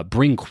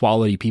bring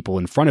quality people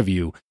in front of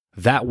you.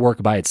 That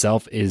work by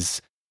itself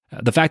is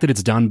the fact that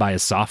it's done by a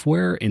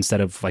software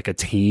instead of like a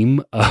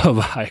team of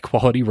high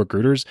quality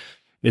recruiters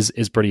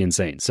is pretty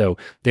insane. So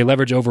they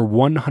leverage over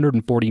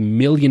 140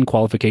 million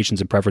qualifications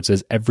and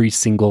preferences every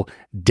single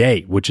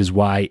day, which is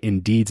why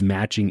Indeed's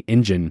matching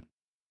engine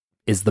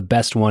is the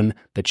best one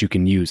that you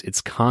can use.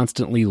 It's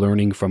constantly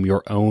learning from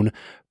your own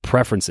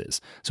preferences.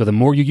 So the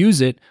more you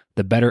use it,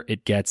 the better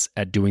it gets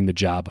at doing the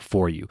job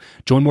for you.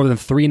 Join more than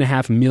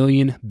 3.5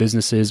 million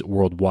businesses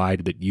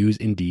worldwide that use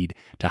Indeed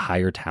to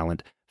hire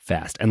talent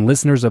fast. And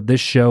listeners of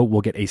this show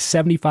will get a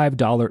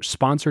 $75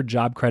 sponsored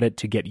job credit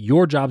to get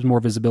your jobs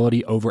more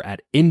visibility over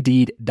at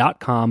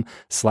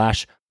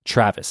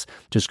Indeed.com/Travis.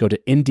 Just go to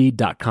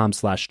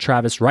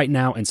Indeed.com/Travis right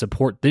now and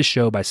support this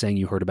show by saying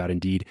you heard about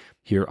Indeed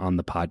here on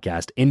the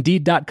podcast.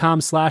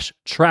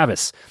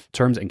 Indeed.com/Travis.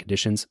 Terms and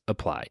conditions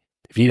apply.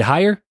 If you need to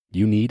hire,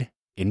 you need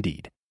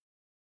Indeed.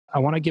 I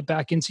want to get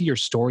back into your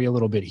story a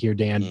little bit here,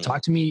 Dan.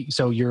 Talk to me.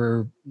 So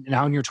you're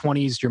now in your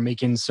 20s, you're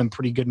making some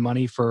pretty good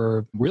money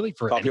for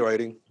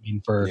copywriting.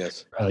 For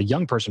a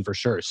young person for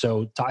sure.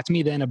 So talk to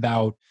me then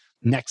about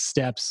next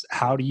steps.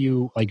 How do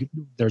you,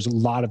 there's a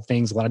lot of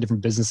things, a lot of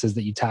different businesses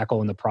that you tackle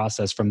in the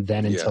process from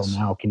then until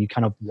now. Can you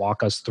kind of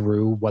walk us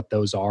through what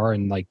those are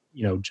and a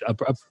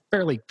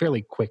fairly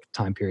quick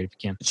time period if you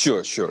can?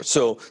 Sure.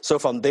 So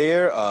from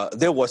there,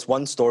 there was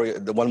one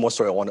more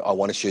story I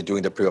want to share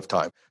during the period of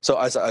time. So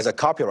as a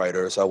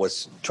copywriter, so I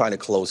was trying to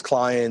close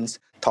clients,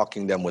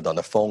 talking them on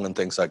the phone and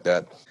things like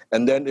that.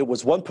 And then it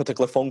was one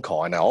particular phone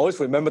call, and I always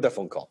remember that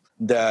phone call,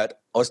 that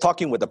I was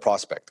talking with a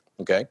prospect,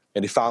 okay?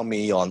 And he found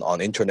me on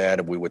internet,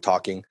 and we were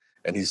talking,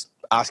 and he's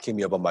asking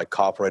me about my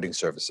copywriting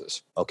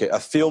services. Okay, a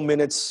few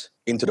minutes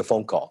into the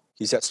phone call,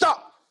 he said,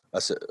 "Stop!" I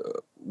said,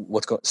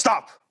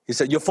 Stop! He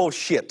said, "You're full of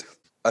shit."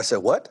 I said,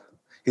 "What?"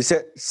 He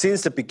said,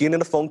 "Since the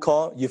beginning of the phone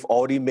call, you've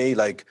already made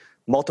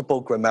multiple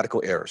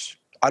grammatical errors.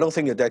 I don't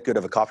think you're that good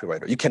of a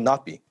copywriter. You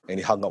cannot be." And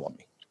he hung up on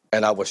me.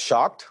 And I was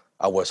shocked,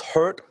 I was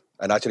hurt,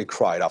 and I actually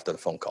cried after the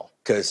phone call.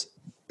 Because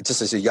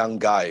just as a young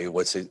guy,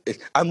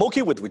 I'm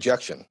okay with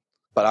rejection,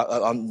 but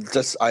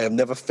I have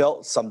never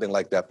felt something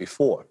like that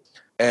before.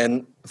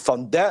 And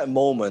from that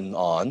moment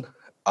on,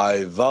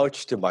 I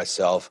vouched to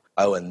myself,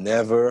 I will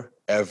never,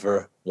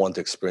 ever want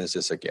to experience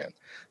this again.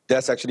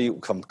 That's actually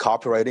from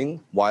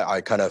copywriting, why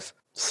I kind of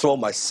throw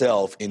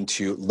myself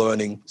into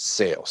learning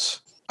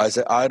sales. I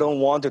said, I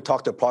don't want to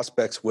talk to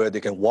prospects where they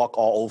can walk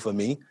all over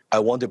me. I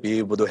want to be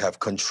able to have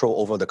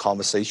control over the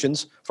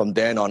conversations. From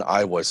then on,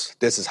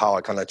 this is how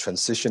I kind of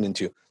transitioned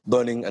into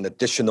learning an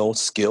additional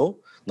skill,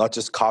 not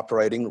just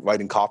copywriting,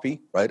 writing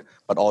copy, right?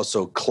 But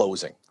also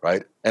closing,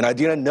 right? And I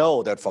didn't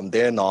know that from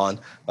then on,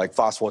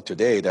 fast forward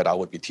today, that I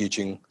would be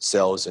teaching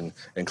sales and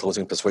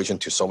closing persuasion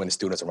to so many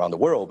students around the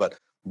world. But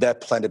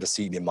that planted a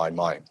seed in my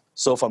mind.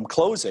 So from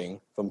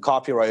closing, from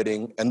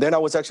copywriting, and then I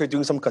was actually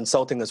doing some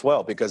consulting as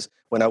well, because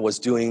when I was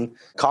doing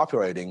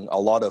copywriting, a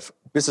lot of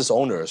business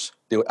owners,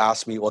 they would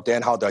ask me, well,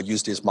 Dan, how do I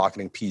use this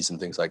marketing piece and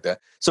things like that?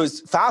 So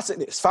it's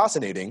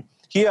fascinating.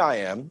 Here I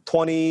am,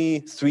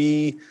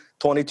 23,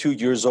 22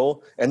 years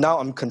old, and now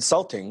I'm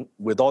consulting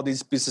with all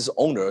these business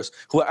owners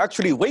who are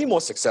actually way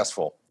more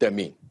successful than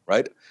me,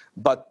 right?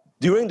 But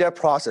during that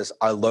process,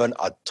 I learned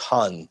a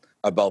ton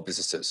about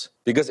businesses,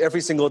 because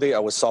every single day I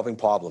was solving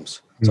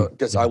problems. So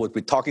because I would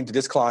be talking to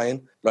this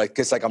client, right?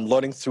 Because I'm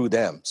learning through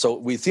them. So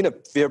within a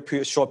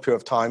very short period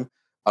of time,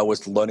 I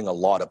was learning a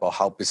lot about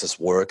how business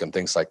work and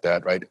things like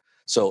that, right?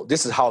 So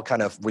this is how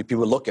kind of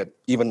people look at,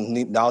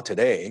 even now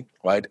today,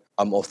 right?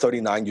 I'm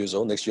 39 years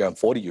old. Next year, I'm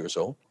 40 years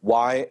old.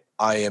 Why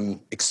I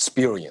am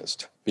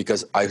experienced?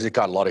 Because I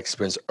got a lot of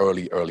experience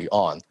early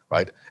on,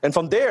 right? And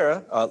from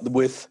there,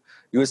 with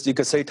You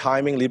could say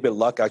timing, a little bit of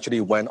luck,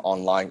 actually went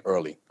online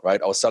early, right?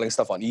 I was selling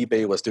stuff on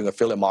eBay, was doing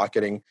affiliate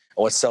marketing.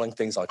 I was selling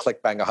things on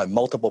ClickBank. I had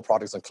multiple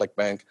products on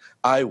ClickBank.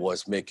 I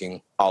was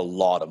making a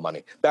lot of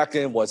money. Back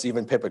then,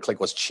 even pay-per-click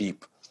was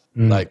cheap.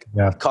 It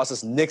cost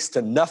us next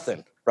to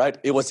nothing, right?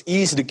 It was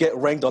easy to get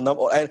ranked on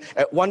number. And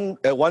at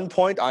one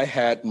point, I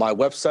had my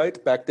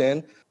website back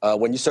then.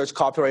 When you search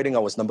copywriting, I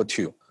was number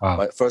 2. Wow.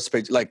 My first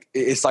page,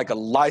 it's like a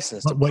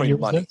license to print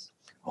money.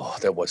 Oh,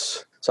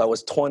 so I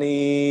was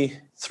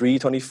 23,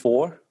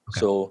 24. Okay.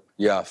 So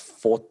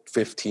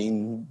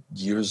 15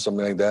 years,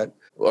 something like that.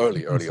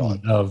 Early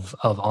on. Of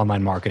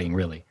online marketing,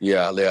 really.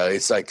 Yeah.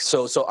 It's like,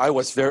 so I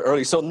was very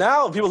early. So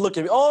now people look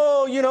at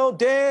me,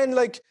 Dan,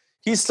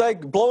 he's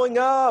blowing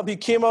up. He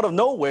came out of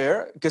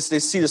nowhere because they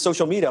see the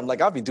social media. I'm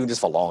like, I've been doing this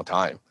for a long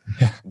time.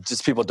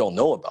 Just people don't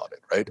know about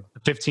it, right?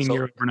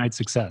 15-year overnight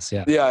success,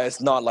 yeah. Yeah,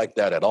 it's not like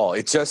that at all.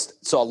 It's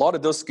just, so a lot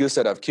of those skills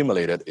that I've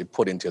accumulated, it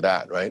put into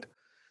that, right?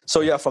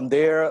 So from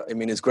there,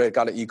 it's great.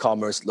 Got an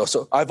e-commerce.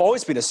 So I've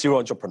always been a serial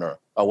entrepreneur.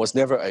 I was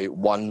never a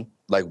one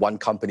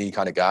company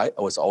kind of guy.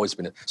 I was always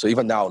been, so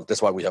even now,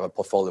 that's why we have a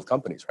portfolio of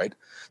companies, right?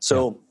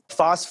 So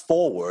fast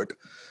forward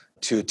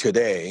to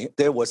today,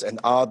 there was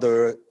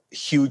another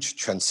huge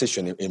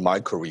transition in my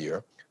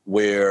career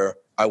where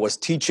I was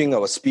teaching, I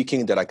was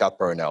speaking, that I got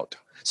burned out.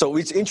 So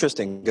it's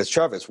interesting because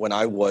Travis, when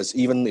I was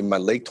even in my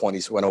late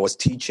 20s, when I was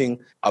teaching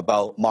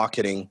about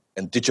marketing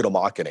and digital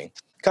marketing,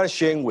 kind of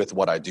sharing with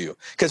what I do.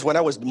 Because when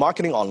I was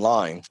marketing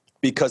online,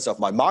 because of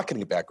my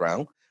marketing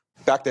background,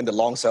 back then the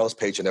long sales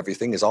page and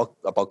everything is all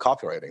about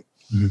copywriting.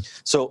 Mm-hmm.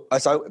 So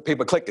as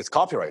pay-per-click, it's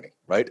copywriting,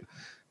 right?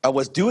 I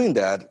was doing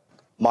that.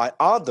 My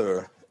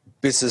other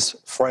business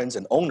friends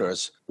and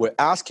owners were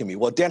asking me,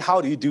 well, Dan, how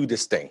do you do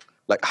this thing?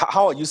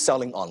 How are you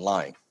selling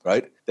online,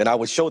 right? Then I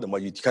would show them,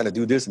 well, you kind of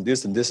do this and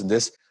this and this and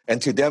this.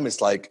 And to them,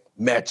 it's like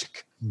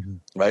magic,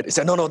 right? They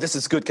said, no, this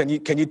is good. Can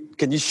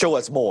you show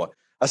us more?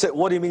 I said,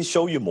 what do you mean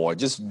show you more?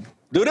 Just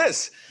do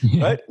this,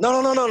 right?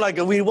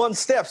 No. We want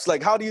steps.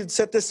 How do you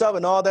set this up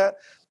and all that?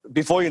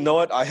 Before you know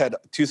it, I had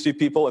 2-3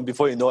 people. And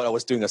before you know it, I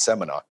was doing a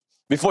seminar.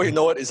 Before you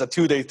know it, it's a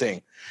 2-day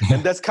thing.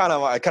 And that's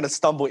I kind of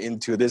stumbled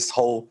into this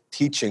whole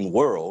teaching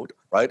world,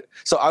 right?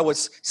 So I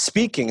was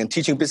speaking and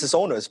teaching business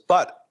owners,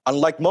 but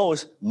unlike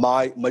most,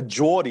 my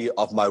majority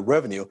of my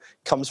revenue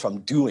comes from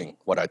doing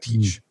what I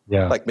teach.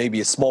 Maybe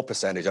a small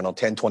percentage, 10,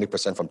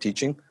 20% from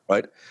teaching,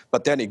 right?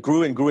 But then it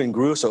grew and grew and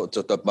grew. So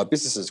my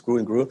businesses grew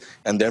and grew.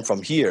 And then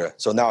from here,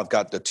 so now I've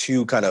got the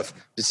 2 kind of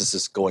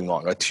businesses going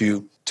on, right?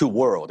 Two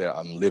world that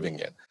I'm living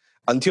in.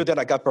 Until then,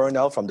 I got burned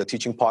out from the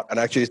teaching part and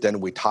actually then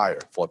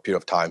retired for a period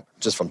of time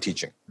just from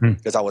teaching.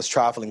 Because I was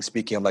traveling,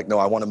 speaking. I'm like, no,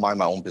 I want to mind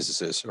my own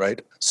businesses,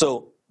 right?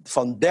 So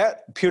from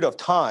that period of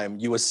time,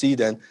 you will see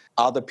then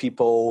other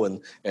people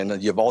and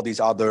you have all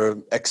these other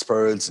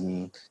experts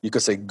and you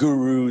could say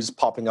gurus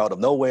popping out of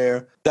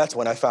nowhere. That's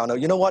when I found out,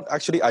 you know what,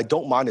 actually, I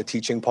don't mind the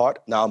teaching part.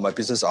 Now my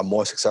business are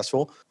more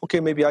successful. Okay,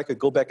 maybe I could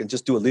go back and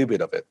just do a little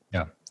bit of it.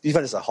 Yeah.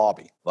 Even as a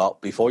hobby. Well,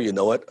 before you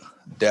know it,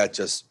 that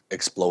just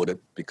exploded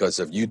because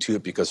of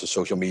YouTube, because of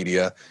social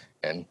media,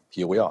 and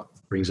here we are.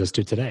 Brings us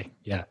to today.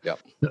 Yeah. Yep.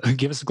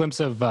 Give us a glimpse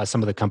of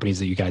some of the companies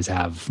that you guys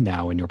have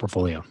now in your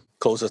portfolio.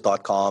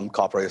 Closers.com,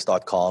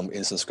 Copywriters.com,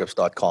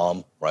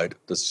 InstantScripts.com, right?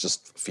 This is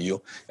just a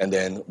few. And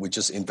then we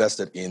just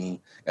invested in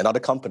another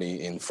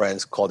company in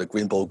France called the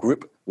Greenbow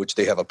Group, which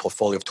they have a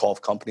portfolio of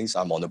 12 companies.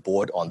 I'm on the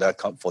board on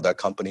that for that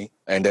company.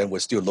 And then we're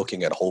still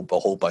looking at a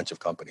whole bunch of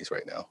companies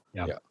right now.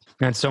 Yeah.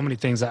 And so many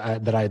things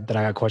that I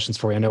got questions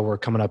for you. I know we're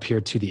coming up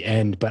here to the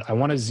end, but I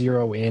want to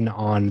zero in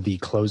on the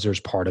closers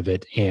part of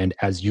it. And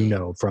as you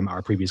know from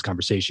our previous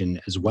conversation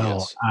as well,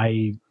 yes.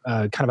 I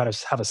kind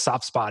of have a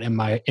soft spot in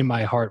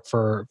my heart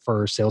for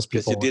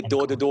salespeople. Because you did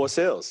door-to-door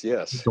sales,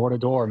 yes.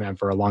 Door-to-door, man,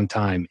 for a long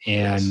time.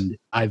 And yes.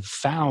 I've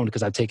found,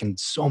 because I've taken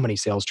so many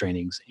sales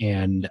trainings,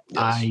 and yes.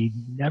 I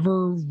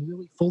never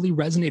really fully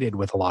resonated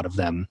with a lot of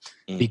them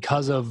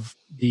because of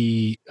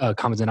the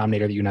common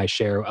denominator that you and I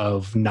share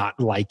of not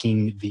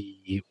liking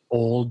the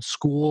old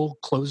school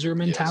closer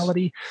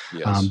mentality.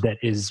 Yes. That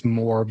is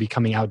more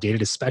becoming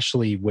outdated,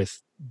 especially with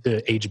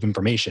the age of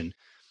information.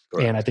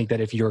 Correct. And I think that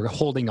if you're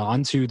holding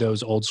on to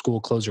those old school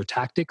closer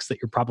tactics, that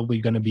you're probably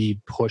going to be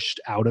pushed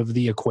out of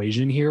the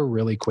equation here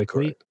really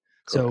quickly. Correct.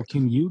 So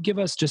can you give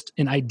us just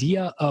an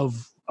idea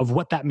of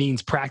what that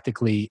means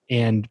practically,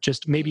 and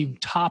just maybe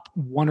top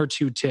 1 or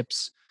 2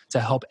 tips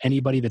to help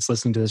anybody that's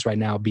listening to this right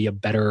now be a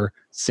better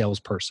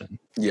salesperson?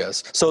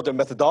 Yes. So the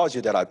methodology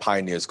that I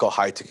pioneer is called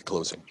high-ticket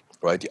closing,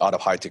 right? The art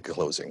of high-ticket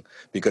closing,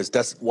 because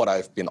that's what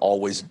I've been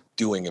always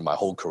doing in my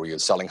whole career,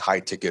 selling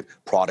high-ticket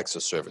products or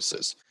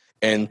services.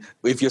 And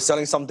if you're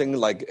selling something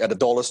like at a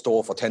dollar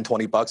store for $10,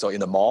 $20 or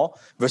in the mall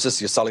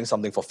versus you're selling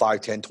something for $5,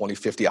 $10, $20,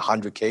 $50,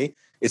 $100K,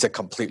 it's a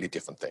completely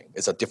different thing.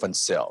 It's a different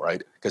sale,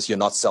 right? Because you're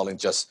not selling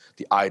just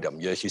the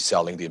item. You're actually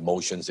selling the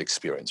emotions,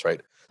 experience,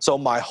 right? So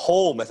my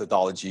whole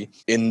methodology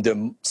in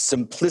the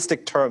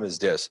simplistic term is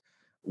this.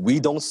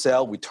 We don't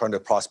sell, we turn the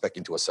prospect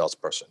into a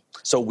salesperson.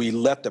 So we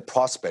let the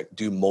prospect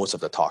do most of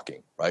the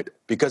talking, right?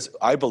 Because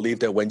I believe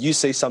that when you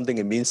say something,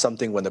 it means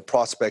something. When the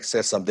prospect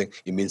says something,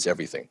 it means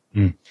everything.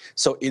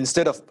 So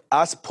instead of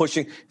us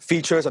pushing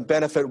features and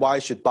benefit, why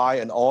you should buy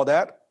and all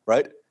that,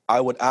 right?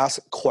 I would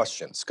ask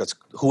questions, because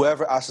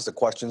whoever asks the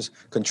questions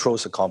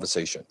controls the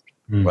conversation,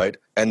 right?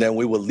 And then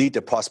we will lead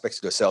the prospects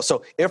to the sale.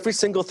 So every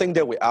single thing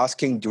that we're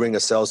asking during the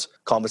sales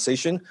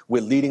conversation,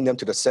 we're leading them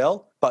to the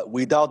sale, but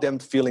without them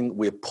feeling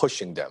we're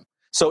pushing them.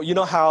 So you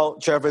know how,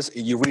 Travis,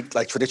 you read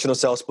like traditional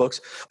sales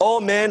books? Oh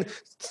man,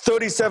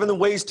 37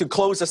 ways to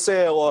close a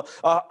sale,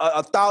 or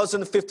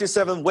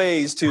 1,057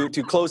 ways to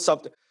close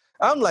something.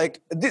 I'm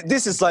like,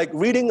 this is like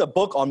reading a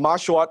book on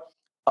martial art,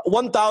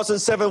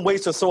 1,007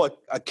 ways to throw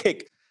a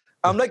kick.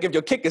 I'm like, if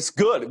your kick is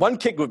good, one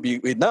kick would be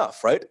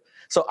enough, right?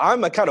 So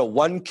I'm a kind of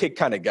one kick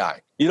kind of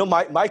guy. You know,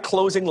 my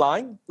closing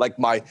line, like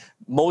my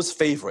most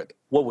favorite,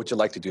 what would you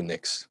like to do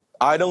next?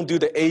 I don't do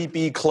the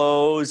A-B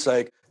close,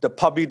 like the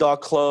puppy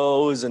dog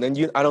close, and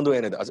then I don't do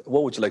any of that.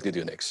 What would you like to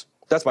do next?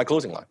 That's my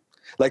closing line.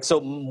 Like,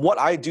 so what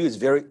I do is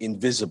very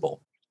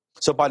invisible.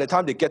 So by the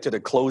time they get to the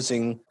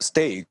closing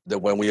stage, that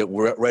when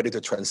we're ready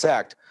to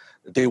transact,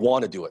 they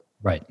want to do it.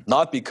 Right.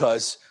 Not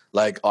because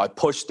like I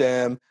push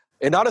them.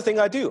 Another thing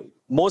I do,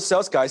 most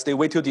sales guys, they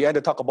wait till the end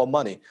to talk about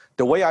money.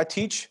 The way I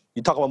teach,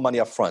 you talk about money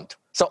up front.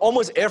 So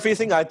almost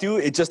everything I do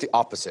is just the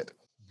opposite.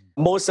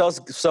 Most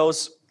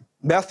sales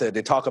method,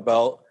 they talk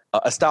about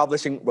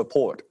establishing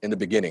rapport in the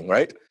beginning,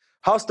 right?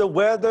 How's the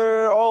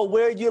weather? Oh,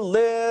 where you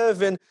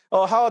live? And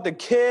oh, how are the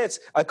kids?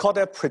 I call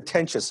that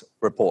pretentious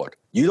rapport.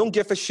 You don't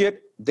give a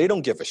shit. They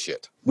don't give a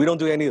shit. We don't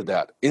do any of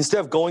that.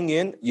 Instead of going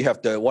in, you have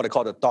what I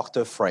call the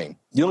doctor frame.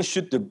 You don't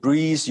shoot the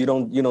breeze. You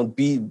don't,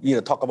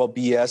 talk about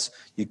BS.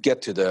 You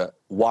get to the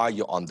why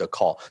you're on the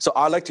call. So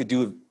I like to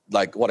do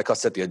like what I call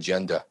set the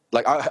agenda.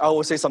 Like I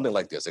always say something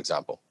like this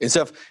example.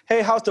 Instead of,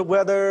 hey, how's the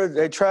weather?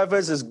 Hey,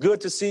 Travis, it's good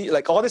to see you.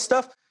 Like all this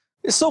stuff,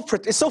 it's so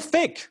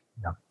fake.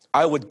 Yeah.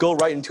 I would go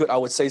right into it. I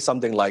would say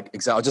something like,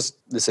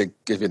 let's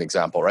give you an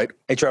example, right?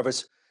 Hey,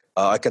 Travis,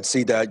 I can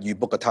see that you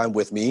book a time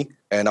with me,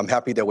 and I'm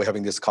happy that we're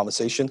having this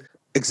conversation.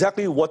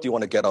 Exactly what do you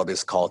want to get out of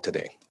this call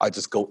today? I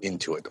just go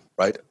into it,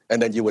 right?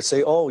 And then you would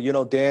say, oh,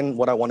 Dan,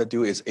 what I want to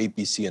do is A,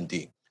 B, C, and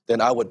D.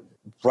 Then I would,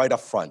 right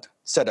up front,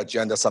 set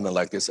agenda, something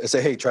like this. I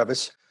say, hey,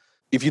 Travis,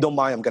 if you don't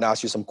mind, I'm going to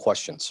ask you some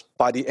questions.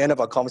 By the end of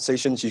our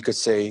conversations, you could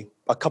say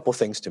a couple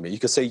things to me. You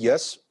could say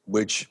yes,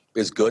 which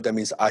is good. That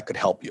means I could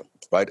help you,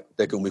 right?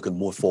 We could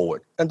move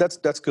forward. And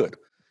that's good.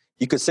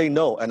 You could say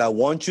no, and I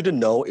want you to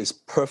know it's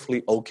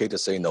perfectly okay to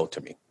say no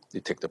to me. You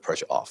take the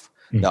pressure off.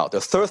 Now,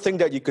 the third thing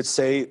that you could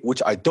say,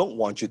 which I don't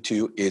want you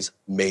to, is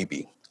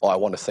maybe, or I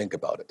want to think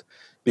about it.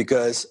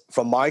 Because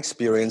from my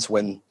experience,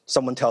 when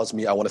someone tells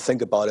me I want to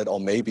think about it or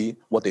maybe,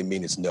 what they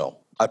mean is no.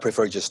 I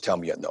prefer just tell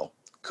me a no.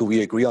 Could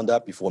we agree on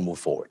that before we move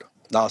forward?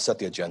 Now I'll set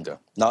the agenda.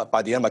 Now,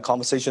 by the end of my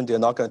conversation, they're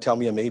not going to tell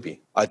me a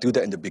maybe. I do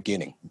that in the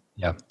beginning.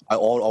 Yeah. I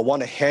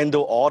want to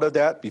handle all of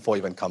that before it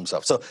even comes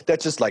up. So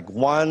that's just like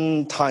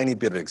one tiny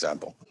bit of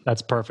example.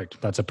 That's perfect.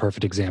 That's a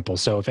perfect example.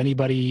 So if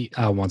anybody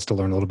wants to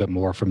learn a little bit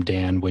more from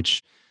Dan,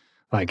 which,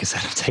 like I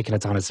said, I've taken a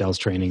ton of sales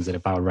trainings, and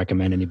if I would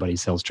recommend anybody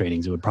sales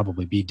trainings, it would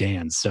probably be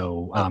Dan's.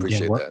 So I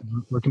appreciate that.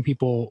 Where can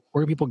people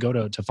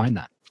go to find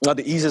that? Now,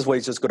 the easiest way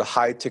is just go to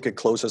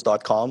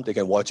highticketclosers.com. They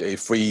can watch a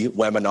free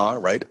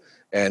webinar, right?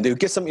 And they'll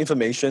get some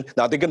information.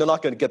 Now, they're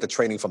not going to get the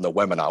training from the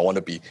webinar. I want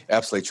to be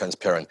absolutely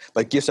transparent.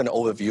 But it gives an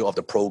overview of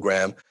the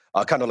program,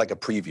 kind of like a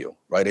preview,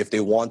 right? If they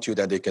want to,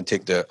 then they can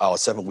take our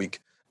 7-week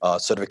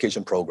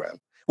certification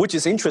program, which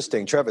is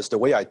interesting, Travis. The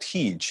way I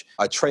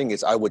train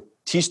is I would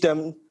teach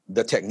them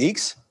the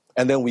techniques,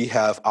 and then we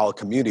have our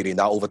community,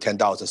 now over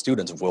 10,000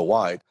 students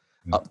worldwide.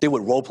 They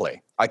would role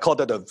play. I call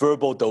that a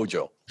verbal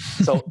dojo.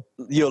 So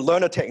you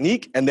learn a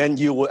technique, and then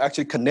you will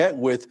actually connect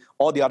with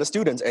all the other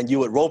students, and you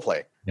would role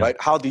play, right?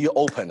 How do you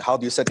open? How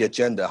do you set the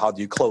agenda? How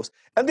do you close?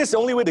 And this is the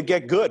only way to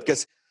get good,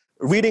 because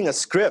reading a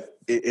script,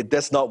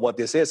 that's not what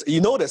this is.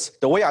 You notice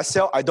the way I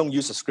sell, I don't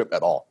use a script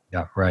at all.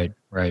 Yeah, right.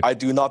 I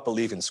do not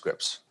believe in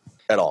scripts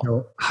at all.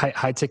 So,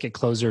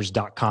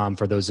 highticketclosers.com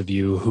for those of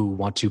you who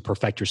want to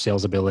perfect your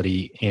sales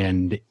ability.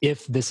 And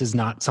if this is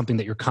not something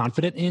that you're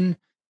confident in,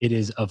 it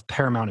is of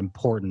paramount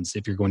importance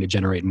if you're going to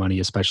generate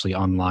money, especially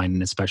online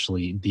and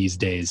especially these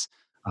days.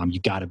 You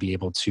got to be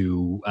able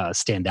to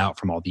stand out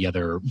from all the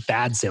other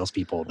bad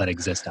salespeople that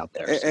exist out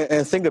there.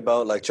 And think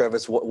about, like,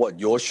 Travis, what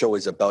your show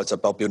is about. It's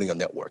about building a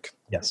network.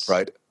 Yes.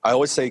 Right? I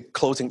always say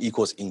closing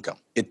equals income.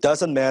 It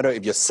doesn't matter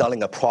if you're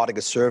selling a product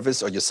or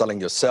service, or you're selling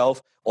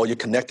yourself, or you're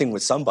connecting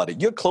with somebody.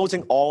 You're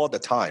closing all the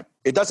time.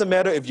 It doesn't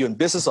matter if you're in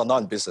business or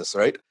not in business,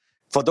 right?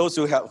 For those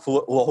who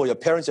are your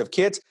parents, have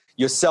kids,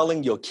 you're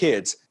selling your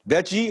kids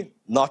veggie,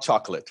 not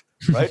chocolate,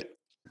 right?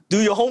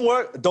 Do your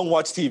homework, don't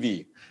watch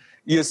TV.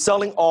 You're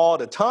selling all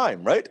the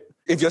time, right?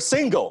 If you're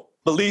single,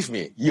 believe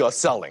me, you're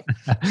selling.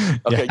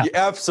 Okay, You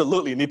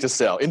absolutely need to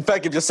sell. In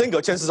fact, if you're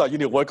single, chances are you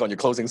need to work on your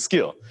closing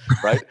skill,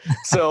 right?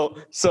 So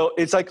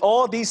it's like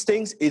all these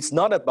things, it's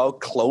not about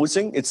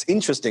closing. It's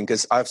interesting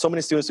because I have so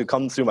many students who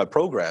come through my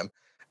program,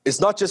 it's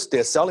not just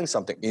they're selling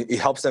something. It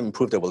helps them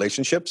improve their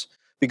relationships.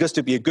 Because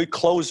to be a good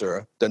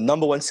closer, the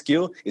number one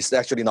skill is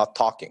actually not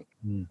talking.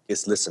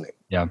 It's listening.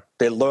 Yeah.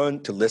 They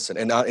learn to listen.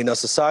 And in our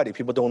society,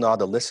 people don't know how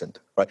to listen,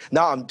 right?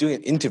 Now I'm doing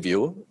an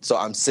interview, so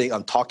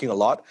I'm talking a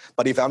lot.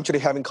 But if I'm actually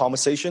having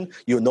conversation,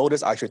 you'll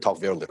notice I actually talk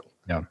very little.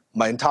 Yeah.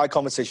 My entire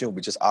conversation will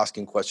be just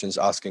asking questions.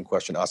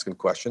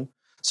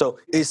 So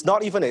it's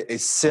not even a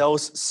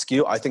sales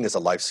skill. I think it's a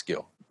life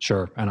skill.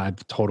 Sure. And I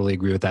totally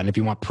agree with that. And if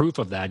you want proof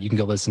of that, you can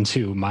go listen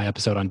to my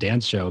episode on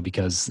Dan's show,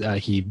 because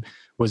he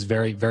was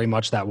very, very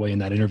much that way in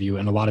that interview.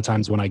 And a lot of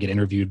times when I get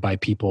interviewed by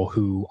people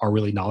who are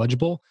really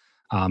knowledgeable,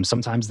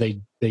 sometimes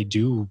they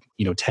do,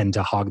 tend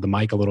to hog the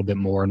mic a little bit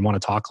more and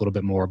want to talk a little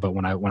bit more. But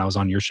when I was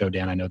on your show,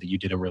 Dan, I know that you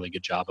did a really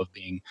good job of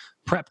being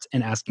prepped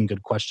and asking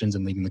good questions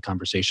and leading the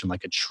conversation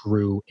like a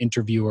true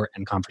interviewer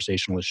and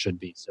conversationalist should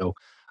be. So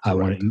I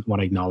want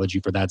to acknowledge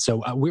you for that.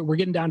 So we're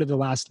getting down to the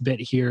last bit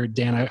here.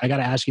 Dan, I got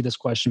to ask you this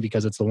question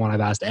because it's the one I've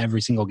asked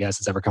every single guest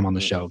that's ever come on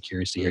the show.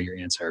 Curious to hear your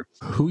answer.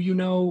 Who you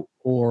know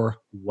or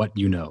what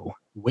you know?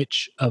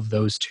 Which of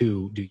those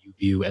two do you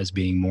view as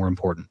being more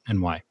important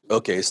and why?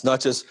 Okay,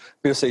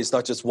 people say it's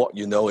not just what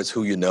you know, it's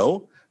who you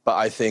know. But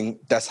I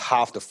think that's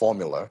half the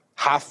formula,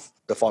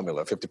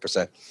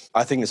 50%.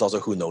 I think it's also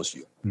who knows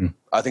you.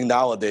 I think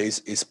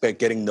nowadays it's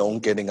getting known,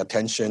 getting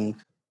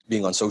attention,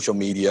 being on social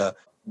media.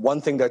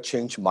 One thing that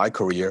changed my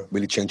career,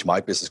 really changed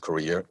my business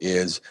career,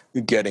 is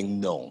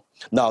getting known.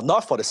 Now,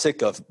 not for the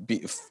sake of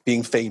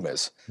being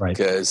famous,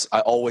 because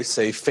I always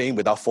say fame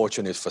without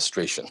fortune is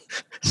frustration.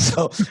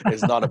 So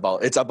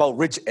it's about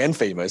rich and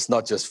famous,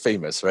 not just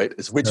famous, right?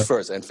 It's rich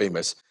first and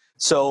famous.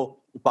 So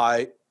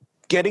by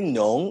getting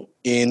known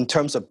in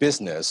terms of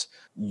business,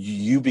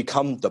 you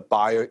become the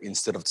buyer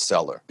instead of the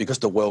seller, because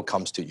the world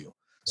comes to you.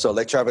 So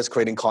like Travis,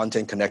 creating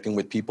content, connecting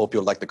with people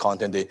like the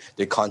content,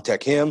 they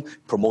contact him,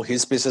 promote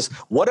his business,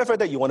 whatever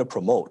that you want to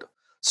promote.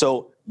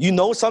 So you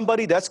know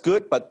somebody, that's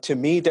good, but to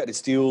me, that is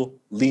still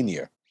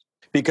linear.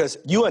 Because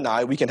you and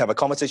I, we can have a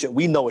conversation,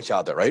 we know each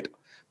other, right?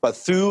 But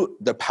through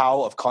the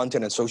power of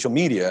content and social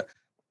media,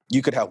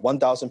 you could have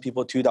 1,000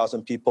 people,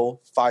 2,000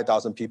 people,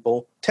 5,000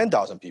 people,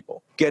 10,000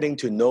 people. Getting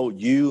to know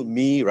you,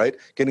 me, right?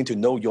 Getting to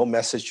know your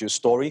message, your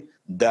story,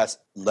 that's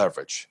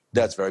leverage.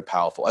 That's very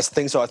powerful. I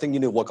think you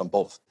need to work on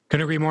both.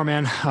 Couldn't agree more,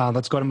 man.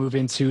 Let's go to move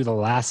into the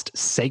last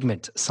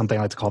segment, something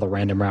I like to call the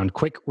random round.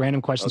 Quick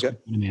random questions, quick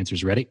random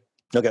answers. Ready?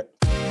 Okay.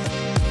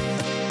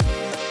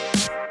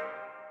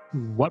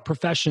 What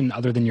profession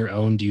other than your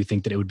own do you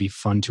think that it would be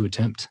fun to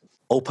attempt?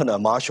 Open a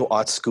martial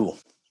arts school.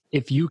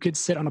 If you could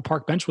sit on a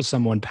park bench with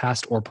someone,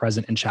 past or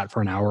present, and chat for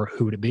an hour,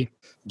 who would it be?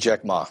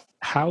 Jack Ma.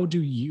 How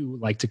do you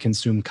like to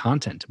consume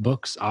content?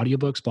 Books,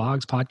 audiobooks,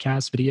 blogs,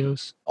 podcasts,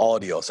 videos?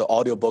 Audio. So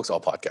audiobooks or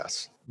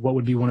podcasts. What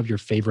would be one of your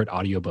favorite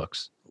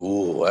audiobooks?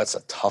 Ooh, that's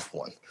a tough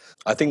one.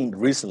 I think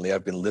recently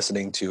I've been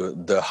listening to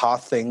The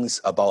Hard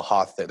Things About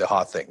the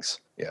Hard Things.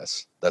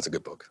 Yes, that's a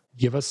good book.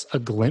 Give us a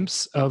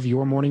glimpse of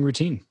your morning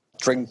routine.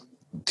 Drink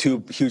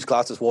 2 huge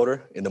glasses of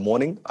water in the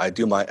morning. I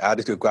do my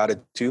attitude of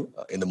gratitude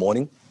in the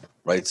morning,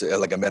 right? It's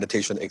like a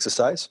meditation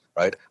exercise,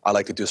 right? I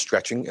like to do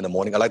stretching in the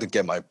morning. I like to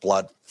get my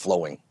blood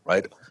flowing,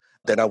 right?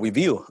 Then I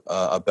review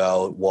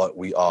about what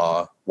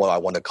I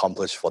want to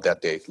accomplish for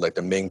that day, like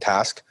the main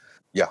task.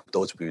 Yeah,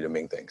 those would be the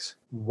main things.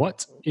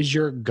 What is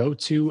your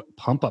go-to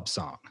pump-up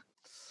song?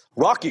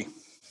 Rocky.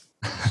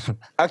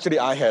 Actually,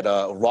 I had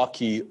a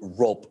Rocky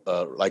rope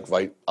like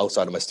right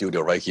outside of my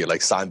studio right here,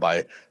 like signed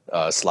by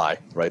Sly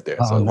right there.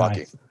 So nice.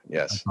 Rocky,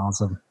 yes.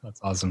 That's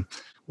awesome.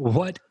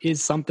 What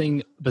is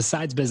something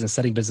besides business,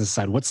 setting business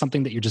aside, what's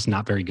something that you're just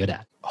not very good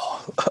at?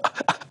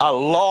 A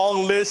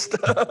long list.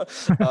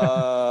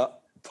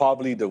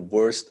 Probably the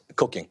worst,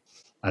 cooking.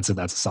 That's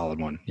a solid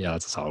one. Yeah,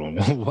 that's a solid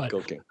one.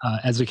 Cooking.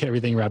 As we get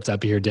everything wrapped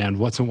up here, Dan,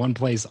 what's one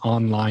place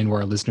online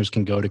where our listeners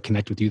can go to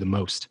connect with you the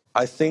most?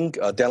 I think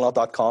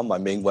danlok.com, my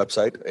main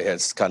website,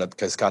 has kind of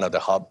the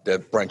hub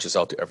that branches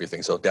out to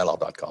everything. So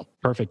danlok.com.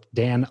 Perfect.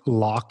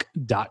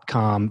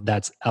 danlok.com.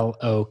 That's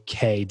LOK,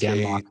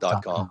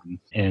 danlok.com.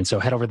 And so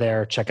head over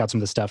there, check out some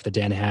of the stuff that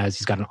Dan has.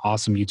 He's got an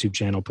awesome YouTube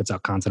channel, puts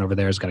out content over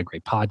there. He's got a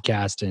great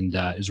podcast and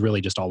is really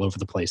just all over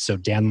the place. So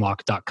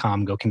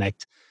danlok.com, go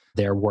connect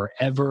there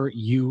wherever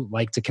you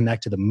like to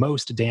connect to the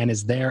most. Dan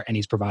is there and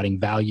he's providing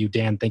value.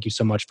 Dan, thank you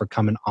so much for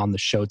coming on the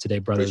show today,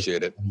 brother.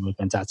 Appreciate it. A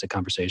fantastic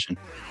conversation.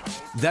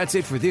 That's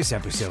it for this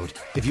episode.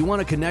 If you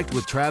want to connect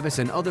with Travis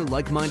and other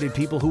like-minded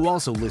people who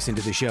also listen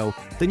to the show,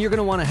 then you're going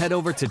to want to head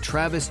over to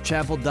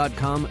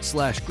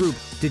travischappell.com/group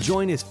to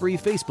join his free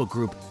Facebook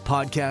group,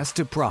 Podcast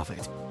to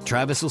Profit.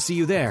 Travis will see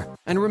you there.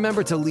 And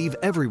remember to leave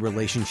every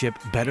relationship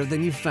better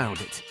than you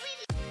found it.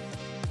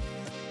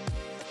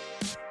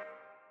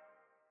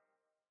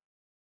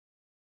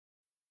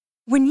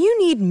 When you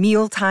need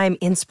mealtime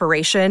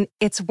inspiration,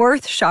 it's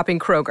worth shopping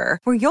Kroger,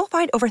 where you'll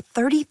find over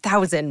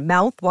 30,000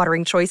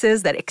 mouth-watering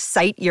choices that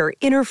excite your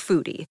inner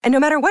foodie. And no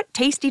matter what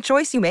tasty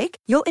choice you make,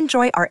 you'll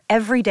enjoy our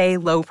everyday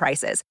low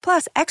prices,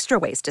 plus extra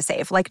ways to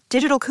save, like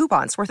digital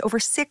coupons worth over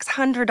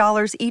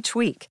 $600 each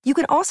week. You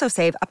can also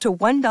save up to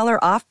 $1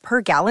 off per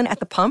gallon at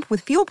the pump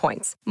with fuel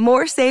points.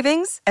 More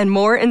savings and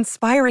more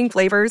inspiring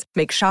flavors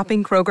make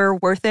shopping Kroger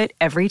worth it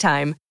every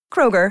time.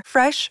 Kroger,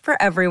 fresh for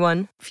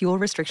everyone. Fuel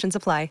restrictions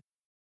apply.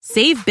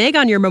 Save big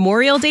on your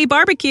Memorial Day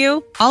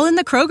barbecue, all in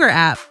the Kroger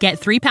app. Get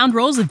 3-pound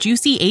rolls of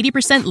juicy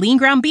 80% lean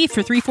ground beef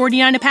for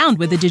 $3.49 a pound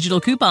with a digital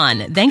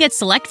coupon. Then get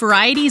select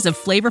varieties of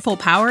flavorful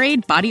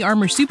Powerade, Body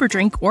Armor Super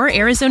Drink, or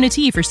Arizona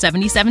tea for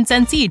 77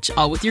 cents each,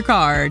 all with your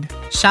card.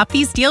 Shop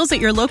these deals at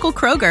your local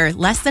Kroger,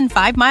 less than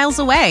 5 miles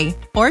away.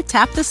 Or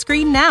tap the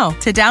screen now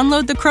to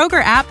download the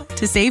Kroger app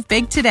to save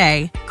big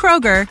today.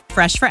 Kroger,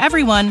 fresh for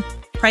everyone.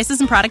 Prices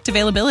and product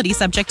availability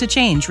subject to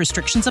change.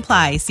 Restrictions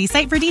apply. See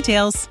site for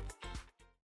details.